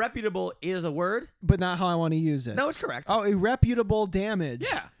 Irreputable is a word? But not how I want to use it. No, it's correct. Oh, irreputable damage.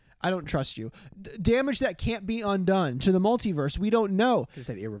 Yeah. I don't trust you. Damage that can't be undone to the multiverse. We don't know. I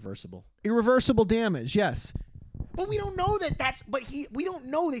said irreversible. Irreversible damage, yes. But we don't know that we don't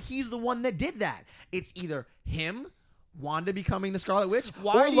know that he's the one that did that. It's either him, Wanda becoming the Scarlet Witch,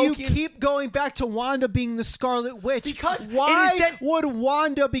 Why or do Loki you keep going back to Wanda being the Scarlet Witch? Because why it is said, would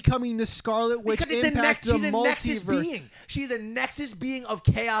Wanda becoming the Scarlet Witch because it's impact the she's a nexus multiverse? being. She's a nexus being of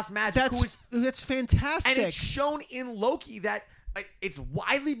chaos magic. That's fantastic. And it's shown in Loki that it's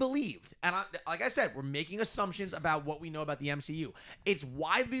widely believed, and like I said, we're making assumptions about what we know about the MCU. It's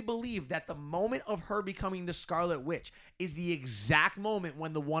widely believed that the moment of her becoming the Scarlet Witch is the exact moment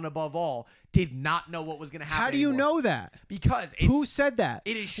when the One Above All did not know what was going to happen. How do you anymore. know that? Because who said that?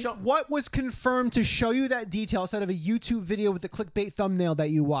 It is shown. What was confirmed to show you that detail instead of a YouTube video with the clickbait thumbnail that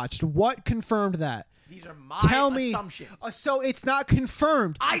you watched? What confirmed that? These are my assumptions. So it's not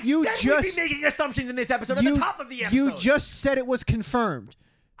confirmed. I said we'd be making assumptions in this episode at the top of the episode. You just said it was confirmed.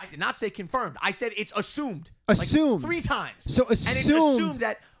 I did not say confirmed. I said it's assumed. Assumed. Like 3 times. So And it's assumed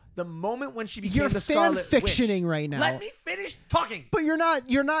that the moment when she became the Scarlet Witch. You're fan-fictioning right now. Let me finish talking. But you're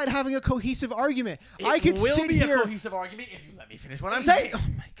not having a cohesive argument. I could will sit be here. a cohesive argument if you let me finish what I'm saying. Oh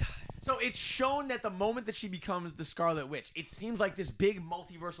my god. So it's shown that the moment that she becomes the Scarlet Witch, it seems like this big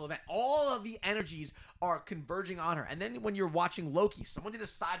multiversal event. All of the energies are converging on her. And then when you're watching Loki, someone did a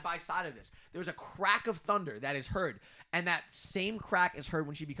side-by-side of this. There's a crack of thunder that is heard. And that same crack is heard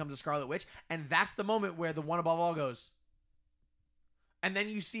when she becomes the Scarlet Witch. And that's the moment where the One Above All goes. And then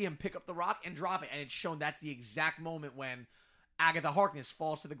you see him pick up the rock and drop it. And it's shown that's the exact moment when Agatha Harkness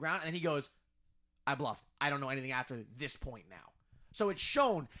falls to the ground. And then he goes, I bluffed. I don't know anything after this point now. So it's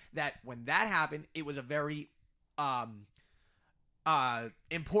shown that when that happened, it was a very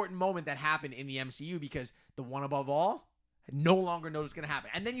important moment that happened in the MCU because the One Above All no longer knows what's going to happen.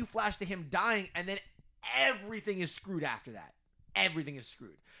 And then you flash to him dying, and then everything is screwed after that. Everything is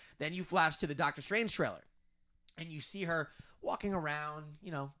screwed. Then you flash to the Doctor Strange trailer, and you see her walking around,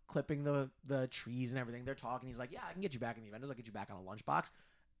 clipping the trees and everything. They're talking. He's like, yeah, I can get you back in the Avengers. I'll get you back on a lunchbox.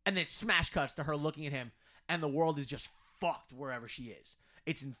 And then it smash cuts to her looking at him, and the world is just fucked wherever she is.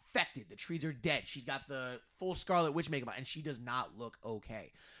 It's infected. The trees are dead. She's got the full Scarlet Witch makeup on, and she does not look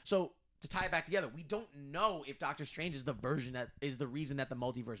okay. So to tie it back together, we don't know if Doctor Strange is the reason that the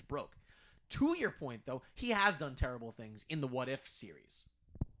multiverse broke. To your point, though, he has done terrible things in the What If series.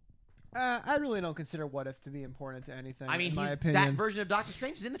 I really don't consider What If to be important to anything. I mean, in my opinion, that version of Doctor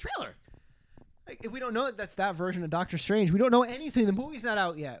Strange is in the trailer. We don't know that's that version of Doctor Strange. We don't know anything. The movie's not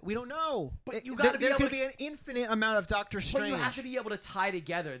out yet. We don't know. But you got to be there able could be an infinite amount of Doctor Strange. But you have to be able to tie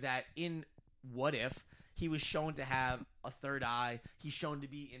together that in What If he was shown to have a third eye. He's shown to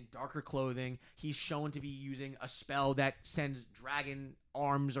be in darker clothing. He's shown to be using a spell that sends dragon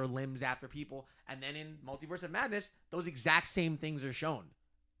arms or limbs after people. And then in Multiverse of Madness, those exact same things are shown.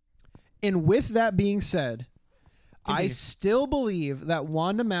 And with that being said, continue. I still believe that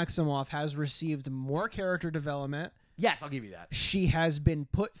Wanda Maximoff has received more character development. Yes, I'll give you that. She has been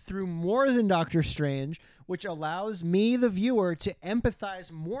put through more than Doctor Strange, which allows me, the viewer, to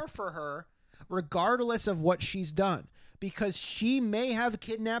empathize more for her regardless of what she's done. Because she may have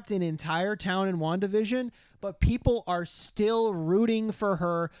kidnapped an entire town in WandaVision, but people are still rooting for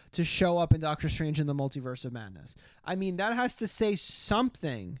her to show up in Doctor Strange in the Multiverse of Madness. I mean, that has to say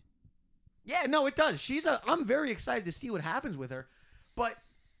something. Yeah, no, it does. I'm very excited to see what happens with her, but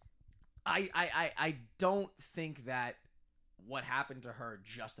I don't think that what happened to her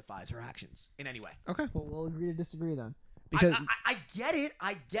justifies her actions in any way. Okay, well, we'll agree to disagree then. Because I get it.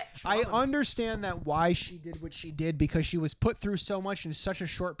 I get I trauma. understand that why she did what she did, because she was put through so much in such a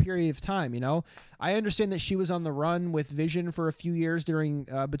short period of time. I understand that she was on the run with Vision for a few years during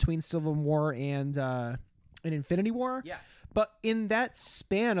between Civil War and Infinity War. Yeah. But in that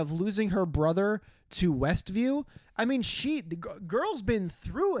span of losing her brother to Westview, I mean, the girl's been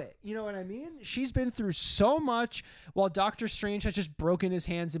through it. You know what I mean? She's been through so much, while Doctor Strange has just broken his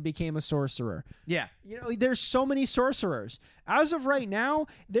hands and became a sorcerer. Yeah. There's so many sorcerers. As of right now,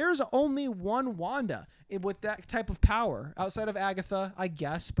 there's only one Wanda with that type of power, outside of Agatha, I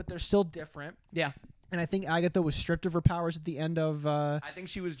guess, but they're still different. Yeah. And I think Agatha was stripped of her powers at the end of... I think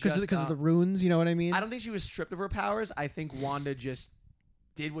she was just... Because of the runes, you know what I mean? I don't think she was stripped of her powers. I think Wanda just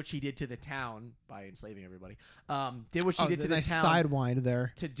did what she did to the town by enslaving everybody. Did what she did to the town. Sidewind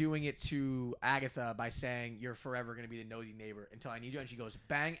there. To doing it to Agatha by saying, you're forever going to be the nosy neighbor until I need you. And she goes,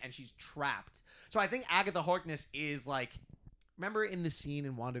 bang, and she's trapped. So I think Agatha Harkness is like... Remember in the scene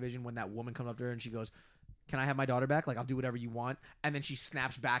in WandaVision when that woman comes up to her and she goes... Can I have my daughter back? Like, I'll do whatever you want. And then she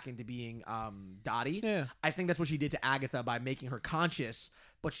snaps back into being Dottie. Yeah. I think that's what she did to Agatha by making her conscious,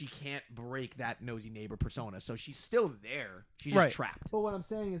 but she can't break that nosy neighbor persona. So she's still there. She's just trapped. But what I'm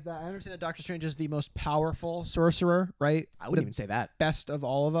saying is that I understand that Doctor Strange is the most powerful sorcerer, right? I wouldn't even say that. Best of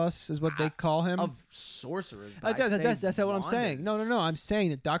all of us is what they call him. Of sorcerers. That's what I'm saying. No. I'm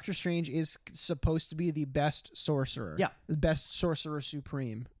saying that Doctor Strange is supposed to be the best sorcerer. Yeah. The best sorcerer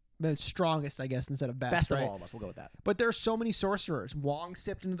supreme. The strongest, I guess, instead of best. Best right? of all of us. We'll go with that. But there's so many sorcerers. Wong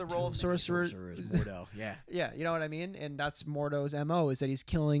stepped into the role of sorcerer. Mordo. Yeah. Yeah, you know what I mean? And that's Mordo's MO, is that he's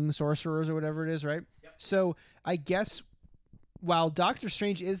killing sorcerers or whatever it is, right? Yep. So I guess while Doctor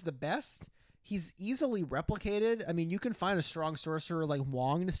Strange is the best, he's easily replicated. I mean, you can find a strong sorcerer like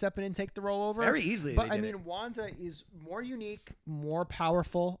Wong to step in and take the role over. Very easily. But I mean, Wanda is more unique, more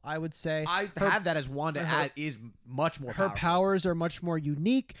powerful, I would say. I have that as Wanda is much more powerful. Her powers are much more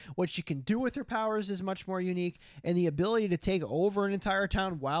unique. What she can do with her powers is much more unique. And the ability to take over an entire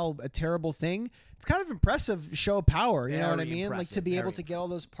town while a terrible thing, it's kind of impressive show of power. You know what I mean? Like, to be able to get all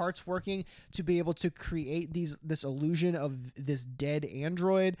those parts working, to be able to create this illusion of this dead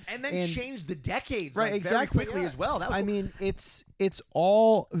android. And then change the decades right, exactly, very quickly as well. That was I mean, it's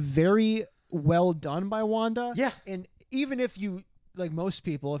all very well done by Wanda. Yeah. And even if you, like most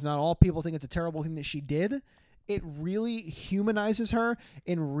people, if not all people, think it's a terrible thing that she did, it really humanizes her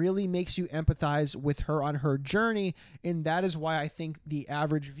and really makes you empathize with her on her journey. And that is why I think the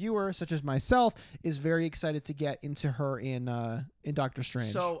average viewer, such as myself, is very excited to get into her in Doctor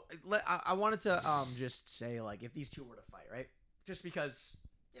Strange. So I wanted to just say, like, if these two were to fight, right? Just because,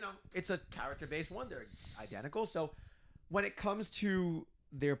 it's a character-based one. They're identical. So when it comes to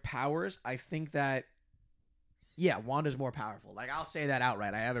their powers, I think that, yeah, Wanda's more powerful. Like, I'll say that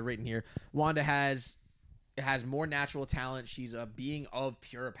outright. I have it written here. Wanda has more natural talent. She's a being of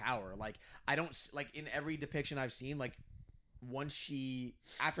pure power. Like, I don't, like, in every depiction I've seen, like,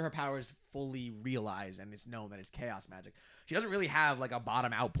 after her powers fully realized and it's known that it's chaos magic, she doesn't really have, like, a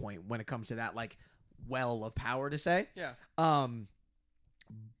bottom out point when it comes to that, like, well of power to say. Yeah.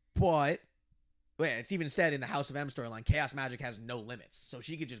 But it's even said in the House of M storyline, chaos magic has no limits, so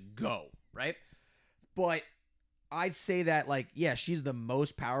she could just go, right? But I'd say that, like, yeah, she's the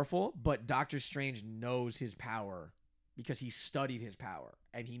most powerful, but Doctor Strange knows his power because he studied his power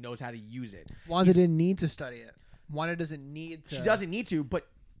and he knows how to use it. Wanda didn't need to study it. Wanda doesn't need to. She doesn't need to, but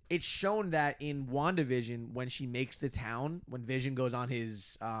it's shown that in WandaVision, when she makes the town, when Vision goes on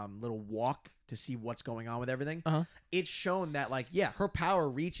his little walk to see what's going on with everything, it's shown that, like, yeah, her power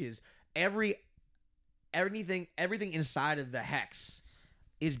reaches everything inside of the hex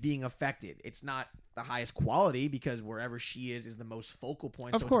is being affected. It's not the highest quality because wherever she is the most focal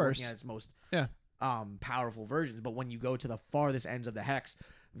point. Of course. It's working at its most powerful versions. But when you go to the farthest ends of the hex,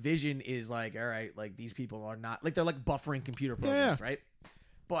 Vision is like, all right, like, these people are not, like, they're like buffering computer programs, right?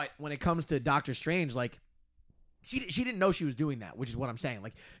 But when it comes to Doctor Strange, like, she didn't know she was doing that, which is what I'm saying.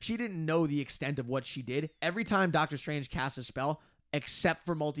 Like, she didn't know the extent of what she did. Every time Doctor Strange casts a spell, except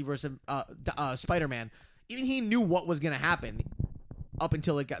for Multiverse of Spider-Man, even he knew what was going to happen up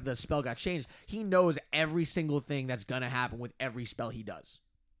until the spell got changed. He knows every single thing that's going to happen with every spell he does,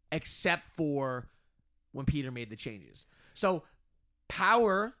 except for when Peter made the changes. So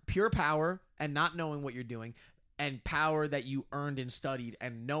power, pure power, and not knowing what you're doing, and power that you earned and studied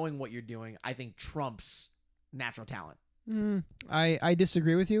and knowing what you're doing, I think trumps natural talent. I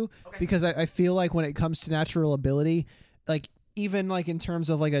disagree with you because I feel like when it comes to natural ability, like, even like in terms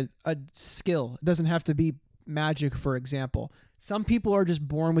of like a skill, it doesn't have to be magic, for example. Some people are just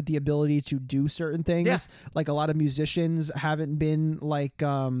born with the ability to do certain things. Yeah. Like, a lot of musicians haven't been like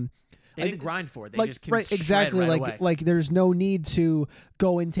They didn't grind for it. They like, just can right, shred exactly. right Like away. like there's no need to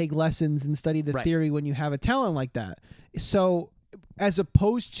go and take lessons and study the Right. theory when you have a talent like that. So as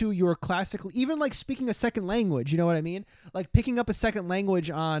opposed to your classical, even like speaking a second language, you know what I mean? Like picking up a second language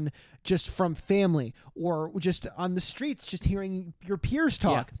on just from family or just on the streets, just hearing your peers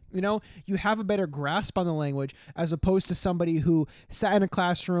talk, you know, you have a better grasp on the language as opposed to somebody who sat in a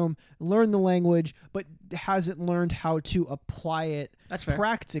classroom, learned the language, but hasn't learned how to apply it That's fair.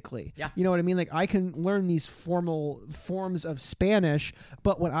 practically. Yeah. You know what I mean? Like I can learn these formal forms of Spanish,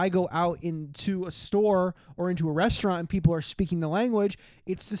 but when I go out into a store or into a restaurant and people are speaking the language,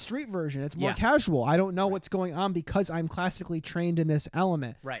 it's the street version. It's more Yeah. casual. I don't know what's going on because I'm classically trained in this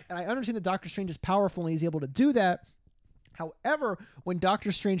element. Right. And I understand that Doctor Strange is powerful and he's able to do that. However, when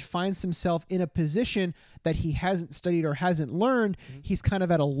Doctor Strange finds himself in a position that he hasn't studied or hasn't learned, he's kind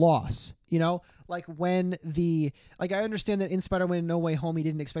of at a loss, you know? Like when I understand that in Spider-Man No Way Home, he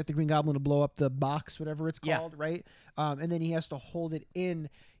didn't expect the Green Goblin to blow up the box, whatever it's called, right? And then he has to hold it in.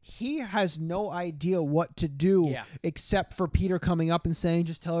 He has no idea what to do except for Peter coming up and saying,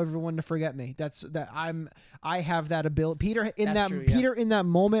 "Just tell everyone to forget me." I have that ability. Peter in that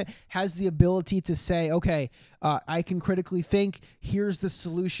moment has the ability to say, "Okay, I can critically think. Here's the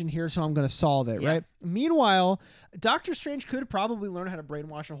solution. Here's how I'm going to solve it." Right. Meanwhile, Doctor Strange could probably learn how to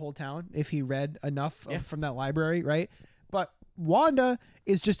brainwash a whole town if he read enough from that library, right? But Wanda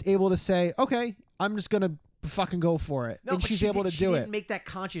is just able to say, "Okay, I'm just going to fucking go for it," and she's able to do it. She didn't make that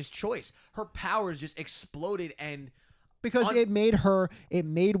conscious choice. Her powers just exploded and because it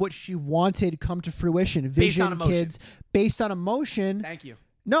made what she wanted come to fruition. Vision, kids, based on emotion. Thank you.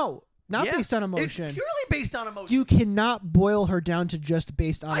 No, not based on emotion. It's purely based on emotion. You cannot boil her down to just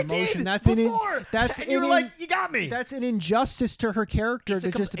based on emotion. That's before. You were like, you got me. That's an injustice to her character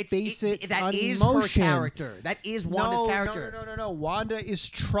to just base it on emotion. That is her character. That is Wanda's character. No. Wanda is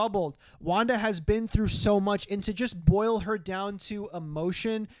troubled. Wanda has been through so much, and to just boil her down to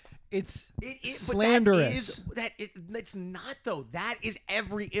emotion, it's slanderous. It's not, though. That is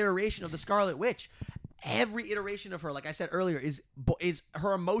every iteration of the Scarlet Witch. Every iteration of her, like I said earlier, is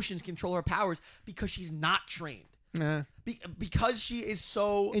her emotions control her powers because she's not trained. Because she is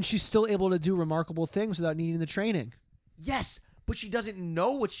so... And she's still able to do remarkable things without needing the training. Yes, but she doesn't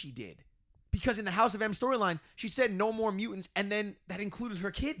know what she did. Because in the House of M storyline, she said no more mutants, and then that included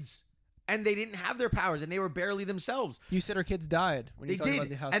her kids. And they didn't have their powers, and they were barely themselves. You said her kids died. They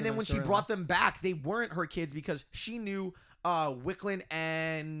did. And then when she brought them back, they weren't her kids because she knew... Wiccan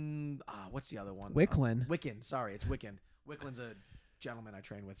and what's the other one? Wiccan. Sorry, it's Wiccan. Wicklin's a gentleman I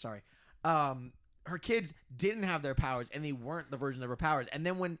train with. Sorry. Her kids didn't have their powers, and they weren't the version of her powers. And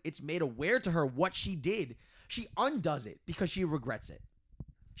then when it's made aware to her what she did, she undoes it because she regrets it.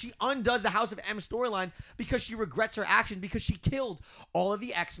 She undoes the House of M storyline because she regrets her action because she killed all of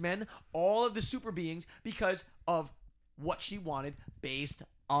the X-Men, all of the super beings because of what she wanted based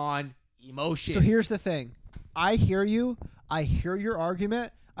on emotion. So here's the thing. I hear you. I hear your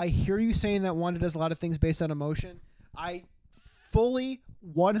argument. I hear you saying that Wanda does a lot of things based on emotion. I fully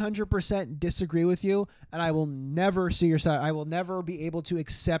 100% disagree with you, and I will never see your side. I will never be able to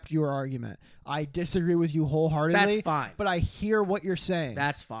accept your argument. I disagree with you wholeheartedly. That's fine. But I hear what you're saying.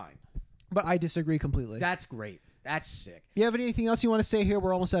 That's fine. But I disagree completely. That's great. That's sick. You have anything else you want to say here?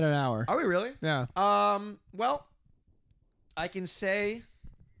 We're almost at an hour. Are we really? Yeah. Well, I can say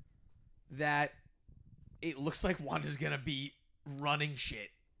that it looks like Wanda's going to be running shit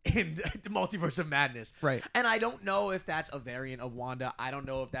in the Multiverse of Madness. Right. And I don't know if that's a variant of Wanda. I don't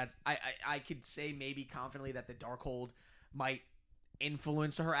know if that's... I could say maybe confidently that the Darkhold might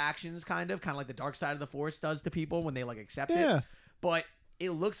influence her actions, kind of like the dark side of the Force does to people when they, like, accept it. But it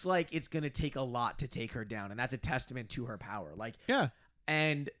looks like it's going to take a lot to take her down, and that's a testament to her power. Like,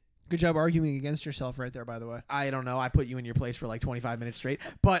 and... Good job arguing against yourself right there, by the way. I don't know. I put you in your place for like 25 minutes straight.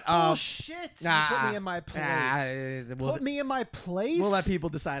 But oh shit! You put me in my place. Put me in my place. We'll let people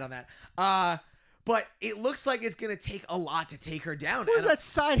decide on that. But it looks like it's gonna take a lot to take her down. What was that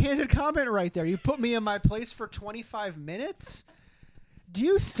side-handed comment right there? You put me in my place for 25 minutes. Do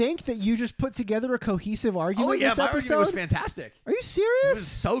you think that you just put together a cohesive argument? My episode? argument was fantastic. Are you serious? It was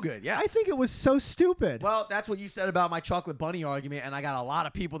so good. Yeah, I think it was so stupid. Well, that's what you said about my chocolate bunny argument, and I got a lot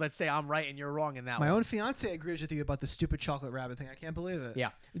of people that say I'm right and you're wrong in that one. My own fiance agrees with you about the stupid chocolate rabbit thing. I can't believe it. Yeah.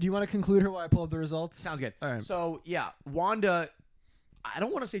 Do you want to conclude her while I pull up the results? Sounds good. All right. So yeah, Wanda. I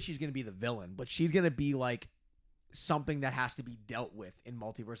don't want to say she's going to be the villain, but she's going to be like something that has to be dealt with in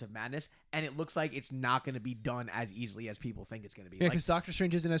Multiverse of Madness, and it looks like it's not going to be done as easily as people think it's going to be. Yeah, because Doctor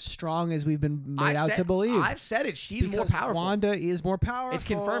Strange isn't as strong as we've been made out to believe. I've said it. She's more powerful. Wanda is more powerful. It's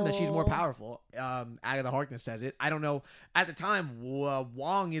confirmed that she's more powerful. Agatha Harkness says it. I don't know. At the time,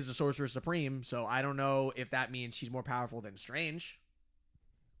 Wong is the Sorcerer Supreme, so I don't know if that means she's more powerful than Strange.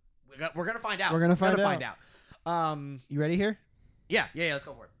 We're going to find out. We're going to find out. You ready here? Yeah, let's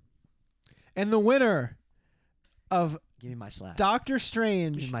go for it. And the winner of Give me my slash. Doctor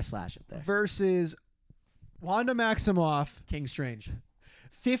Strange Give me my slash up there. versus Wanda Maximoff. King Strange.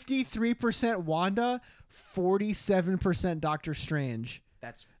 53% Wanda, 47% Doctor Strange.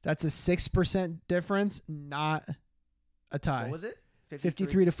 That's a 6% difference, not a tie. What was it?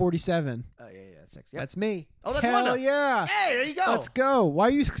 53 to 47. Oh, yeah, that's 6. Yep. That's me. Oh, that's Hell Wanda. yeah. Hey, there you go. Let's go. Why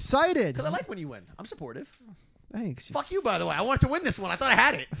are you excited? Because I like when you win. I'm supportive. Thanks. Fuck you, by the way. I wanted to win this one. I thought I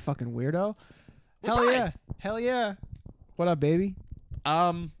had it. Fucking weirdo. We're Hell tied. yeah. Hell yeah. What up, baby?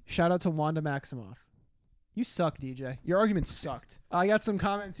 Shout out to Wanda Maximoff. You suck, DJ. Your argument sucked. I got some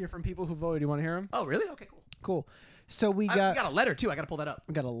comments here from people who voted. You want to hear them? Oh, really? Okay, cool. Cool. So we We got a letter, too. I got to pull that up.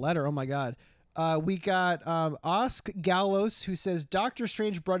 We got a letter. Oh, my God. We got Osk Gallos, who says Doctor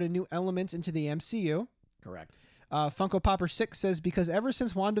Strange brought a new element into the MCU. Correct. Funko Popper 6 says, because ever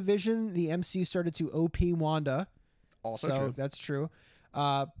since WandaVision, the MCU started to OP Wanda. Also so true. That's true.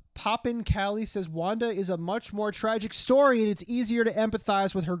 Poppin' Callie says, Wanda is a much more tragic story, and it's easier to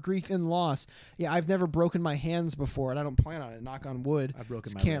empathize with her grief and loss. Yeah, I've never broken my hands before, and I don't plan on it, knock on wood. I've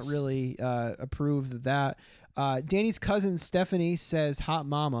broken my Can't wrist. really approve of that. Danny's cousin, Stephanie, says Hot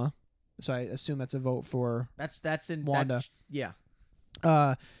Mama. So I assume that's a vote for That's in Wanda. Yeah.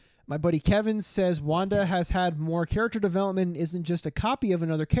 My buddy Kevin says Wanda has had more character development and isn't just a copy of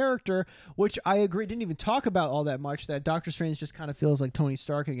another character, which I agree. Didn't even talk about all that much. That Doctor Strange just kind of feels like Tony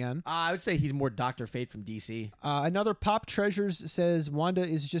Stark again. I would say he's more Dr. Fate from DC. Another Pop Treasures says Wanda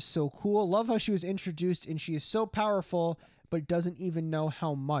is just so cool. Love how she was introduced and she is so powerful, but doesn't even know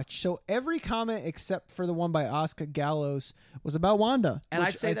how much. So every comment except for the one by Oscar Gallos was about Wanda, And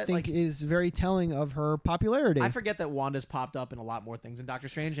which I'd say I that, think like, is very telling of her popularity. I forget that Wanda's popped up in a lot more things in Doctor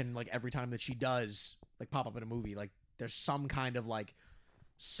Strange, and like every time that she does like pop up in a movie, like there's some kind of like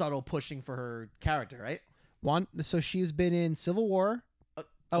subtle pushing for her character, right? So she's been in Civil War.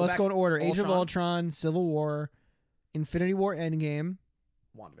 Let's Go in order. Age of Ultron, Civil War, Infinity War Endgame,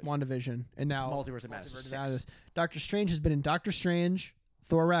 WandaVision, and now Multiverse of Madness. Doctor Strange has been in Doctor Strange,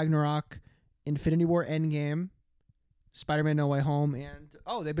 Thor Ragnarok, Infinity War Endgame, Spider-Man No Way Home, and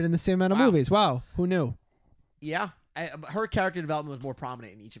they've been in the same amount of movies. Wow, who knew? Yeah, her character development was more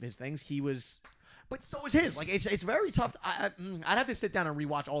prominent in each of his things. But so was his. Like it's very tough. I'd have to sit down and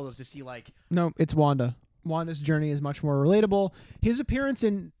rewatch all those to see like. No, it's Wanda. Wanda's journey is much more relatable. His appearance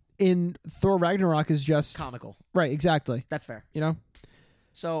in Thor Ragnarok is just Comical. Right, exactly. That's fair. You know?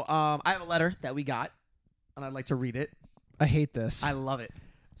 So I have a letter that we got, and I'd like to read it. I hate this. I love it.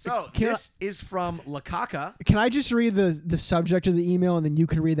 So this is from Lakaka. Can I just read the subject of the email and then you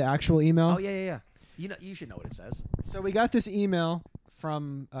can read the actual email? Oh yeah. You should know what it says. So we got this email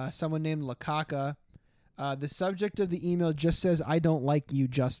from someone named Lakaka. The subject of the email just says, "I don't like you,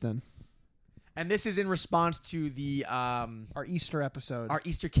 Justin." And this is in response to the our Easter episode. Our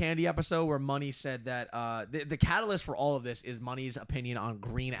Easter candy episode where Money said that the catalyst for all of this is Money's opinion on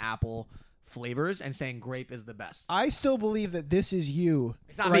green apple flavors and saying grape is the best. I still believe that this is you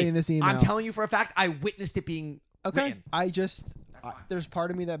It's not writing me. this email. I'm telling you for a fact I witnessed it being written. There's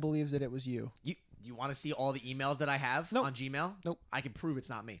part of me that believes that it was you. Do you want to see all the emails that I have on Gmail? Nope. I can prove it's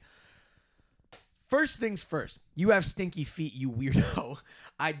not me. First things first, you have stinky feet, you weirdo.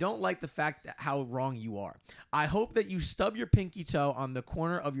 I don't like the fact that how wrong you are. I hope that you stub your pinky toe on the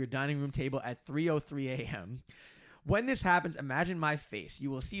corner of your dining room table at 3:03 a.m. When this happens, imagine my face.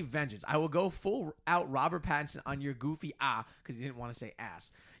 You will see vengeance. I will go full out Robert Pattinson on your goofy because he didn't want to say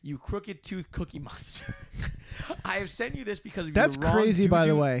ass. You crooked tooth cookie monster. I have sent you this because of That's your wrong crazy, by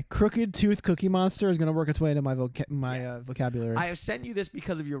the doo-doo. way. Crooked tooth cookie monster is going to work its way into my vocabulary. I have sent you this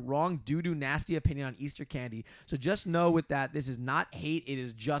because of your wrong doo-doo nasty opinion on Easter candy. So just know with that, this is not hate. It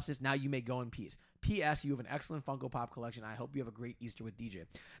is justice. Now you may go in peace. P.S. You have an excellent Funko Pop collection. I hope you have a great Easter with DJ.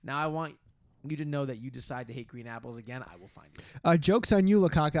 Now I want you to know that you decide to hate green apples again, I will find you. Joke's on you,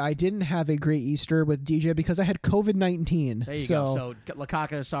 Lakaka. I didn't have a great Easter with DJ because I had COVID-19. There you go. So,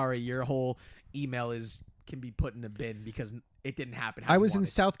 Lakaka, sorry, your whole email can be put in the bin because it didn't happen. I was in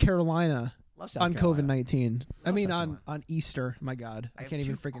South Carolina on COVID-19. I mean, on Easter. My God. I can't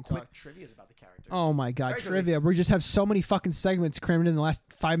even freaking talk. Trivias about the characters. Oh, my God. Trivia. We just have so many fucking segments crammed in the last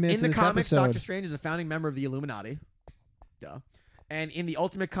 5 minutes of this episode. In the comics, episode. Doctor Strange is a founding member of the Illuminati. Duh. And in the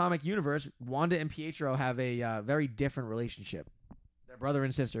Ultimate Comic universe, Wanda and Pietro have a very different relationship. They're brother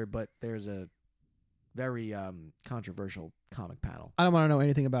and sister, but there's a very controversial comic panel. I don't want to know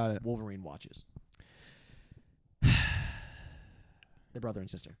anything about it. Wolverine watches. They're brother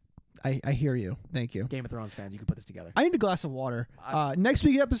and sister. I hear you. Thank you. Game of Thrones fans, you can put this together. I need a glass of water. Next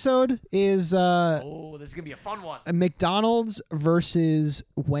week's episode is this is gonna be a fun one. McDonald's versus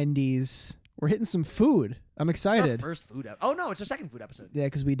Wendy's. We're hitting some food. I'm excited. It's our first food. Oh no, it's our second food episode. Yeah,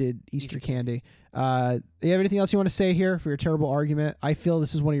 because we did Easter candy. You have anything else you want to say here for your terrible argument? I feel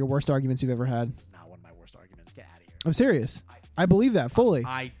this is one of your worst arguments you've ever had. Not one of my worst arguments. Get out of here. I'm serious. I believe that fully.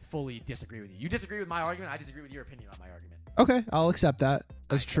 I fully disagree with you. You disagree with my argument. I disagree with your opinion on my argument. Okay, I'll accept that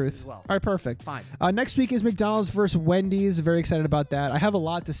as truth. As well. All right, perfect. Fine. Next week is McDonald's versus Wendy's. Very excited about that. I have a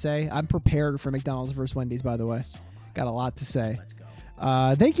lot to say. I'm prepared for McDonald's versus Wendy's, by the way. Got a lot to say. Let's go.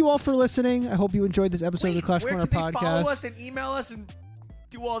 Thank you all for listening. I hope you enjoyed this episode of the Clash Corner Podcast. Podcast. Follow us and email us and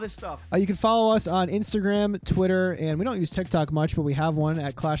do all this stuff. You can follow us on Instagram, Twitter, and we don't use TikTok much, but we have one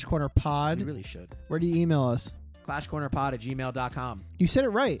at Clash Corner Pod. We really should. Where do you email us? ClashCornerPod@gmail.com. You said it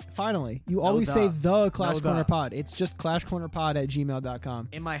right, finally. You always say the Clash Corner Pod. It's just ClashCornerPod@gmail.com.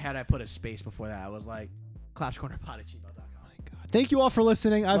 In my head, I put a space before that. I was like, ClashCornerPod@gmail.com. Thank you all for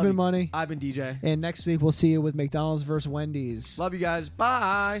listening. I've been Money. I've been DJ. And next week, we'll see you with McDonald's versus Wendy's. Love you guys.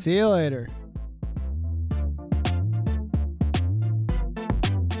 Bye. See you later.